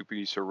opportunity to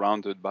be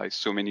surrounded by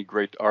so many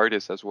great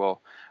artists as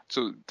well.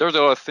 So there's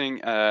a lot of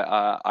things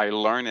I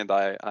learned and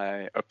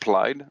I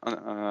applied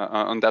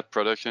on that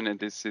production, and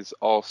this is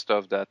all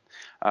stuff that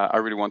I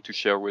really want to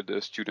share with the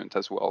student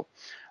as well.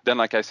 Then,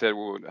 like I said,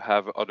 we would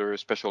have other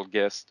special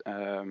guests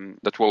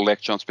that will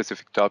lecture on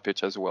specific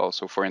topics as well.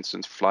 So, for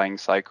instance, flying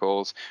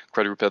cycles,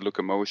 quadruped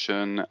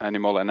locomotion,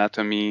 animal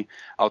anatomy,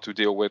 how to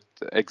deal with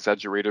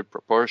exaggerated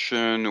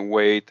proportion,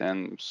 weight,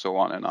 and so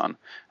on and on.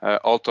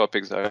 All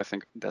topics that I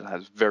think that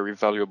has very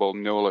valuable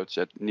knowledge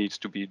that needs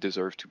to be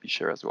deserved to be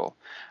shared as well.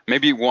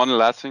 Maybe one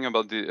last thing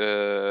about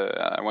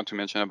I want to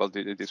mention about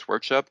this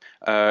workshop.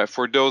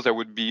 For those that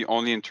would be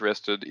only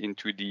interested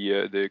into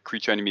the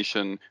creature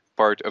animation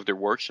part of the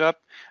workshop,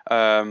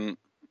 and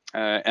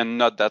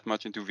not that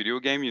much into video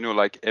game,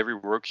 like every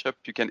workshop,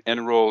 you can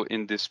enroll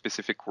in this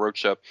specific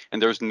workshop,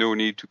 and there's no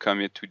need to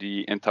commit to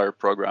the entire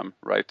program,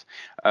 right?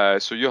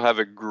 So you'll have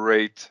a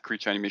great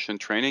creature animation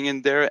training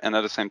in there, and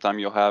at the same time,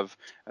 you'll have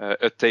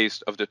a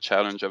taste of the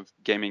challenge of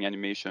gaming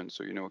animation.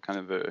 So, kind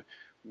of a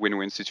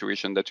win-win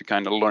situation that you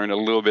kind of learn a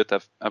little bit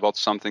about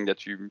something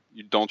that you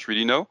don't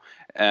really know,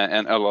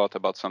 and a lot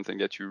about something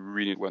that you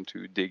really want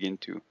to dig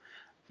into.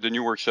 The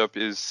new workshop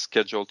is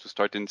scheduled to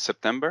start in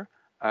September.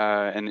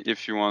 And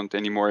if you want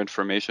any more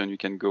information, you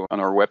can go on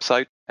our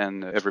website,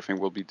 and everything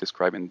will be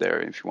described in there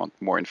if you want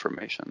more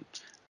information.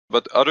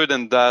 But other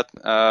than that,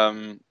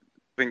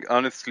 I think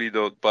honestly,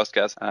 those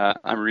podcasts,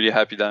 I'm really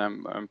happy that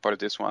I'm part of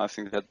this one. I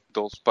think that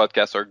those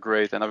podcasts are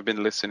great, and I've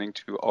been listening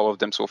to all of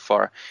them so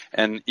far.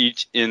 And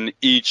in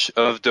each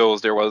of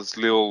those, there was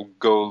little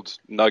gold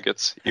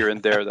nuggets here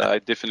and there that I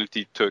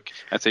definitely took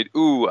and said,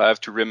 "Ooh, I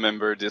have to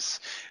remember this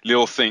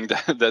little thing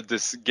that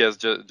this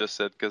guest just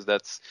said, because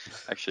that's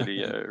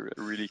actually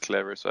really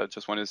clever." So I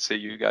just wanted to say,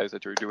 you guys,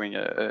 that you're doing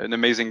an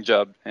amazing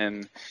job,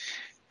 and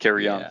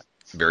carry on.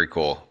 Very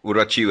cool. What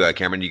about you,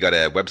 Cameron? You got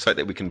a website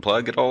that we can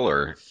plug at all,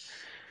 or?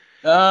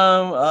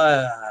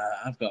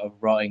 I've got a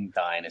rotting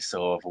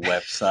dinosaur of a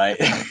website.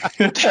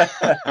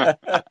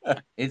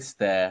 It's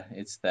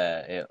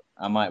there.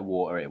 I might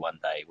water it one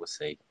day. We'll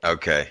see.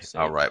 Okay.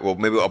 All right. Well,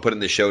 maybe I'll put it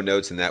in the show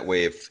notes, and that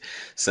way, if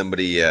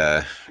somebody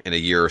in a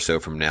year or so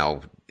from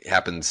now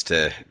happens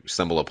to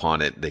stumble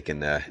upon it, they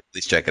can at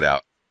least check it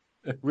out.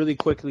 Really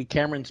quickly,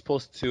 Cameron's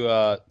supposed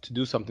to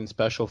do something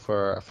special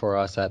for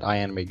us at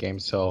iAnimate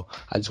Games, so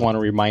I just want to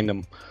remind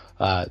him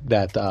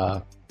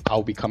that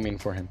I'll be coming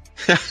for him.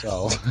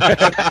 So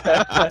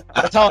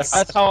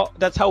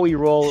that's how we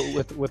roll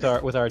with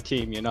our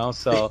team, you know.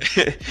 So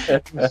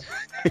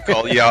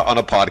call you out on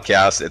a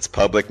podcast. It's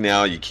public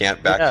now. You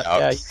can't back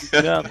out.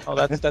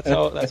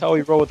 That's how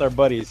we roll with our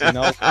buddies. You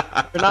know,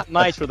 we're not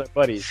nice with our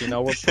buddies. You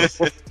know, we're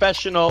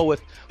professional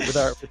with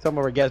some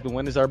of our guests, but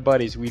when it's our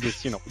buddies, we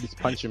just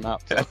punch them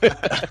out. So.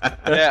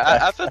 Yeah,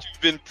 I thought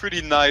you've been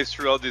pretty nice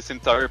throughout this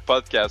entire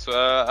podcast. So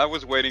I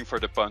was waiting for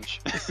the punch.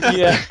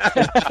 Yeah.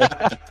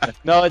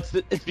 No, it's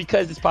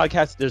because this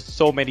podcast, there's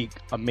so many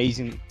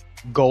amazing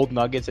gold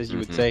nuggets, as you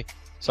would say.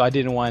 So I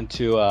didn't want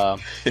to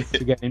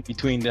get in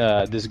between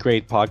this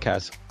great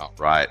podcast. All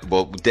right.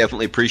 Well,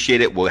 definitely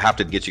appreciate it. We'll have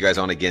to get you guys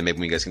on again.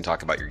 Maybe you guys can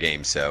talk about your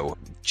game. So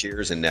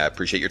cheers, and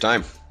appreciate your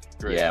time.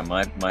 Great. Yeah,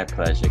 my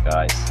pleasure,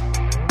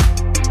 guys.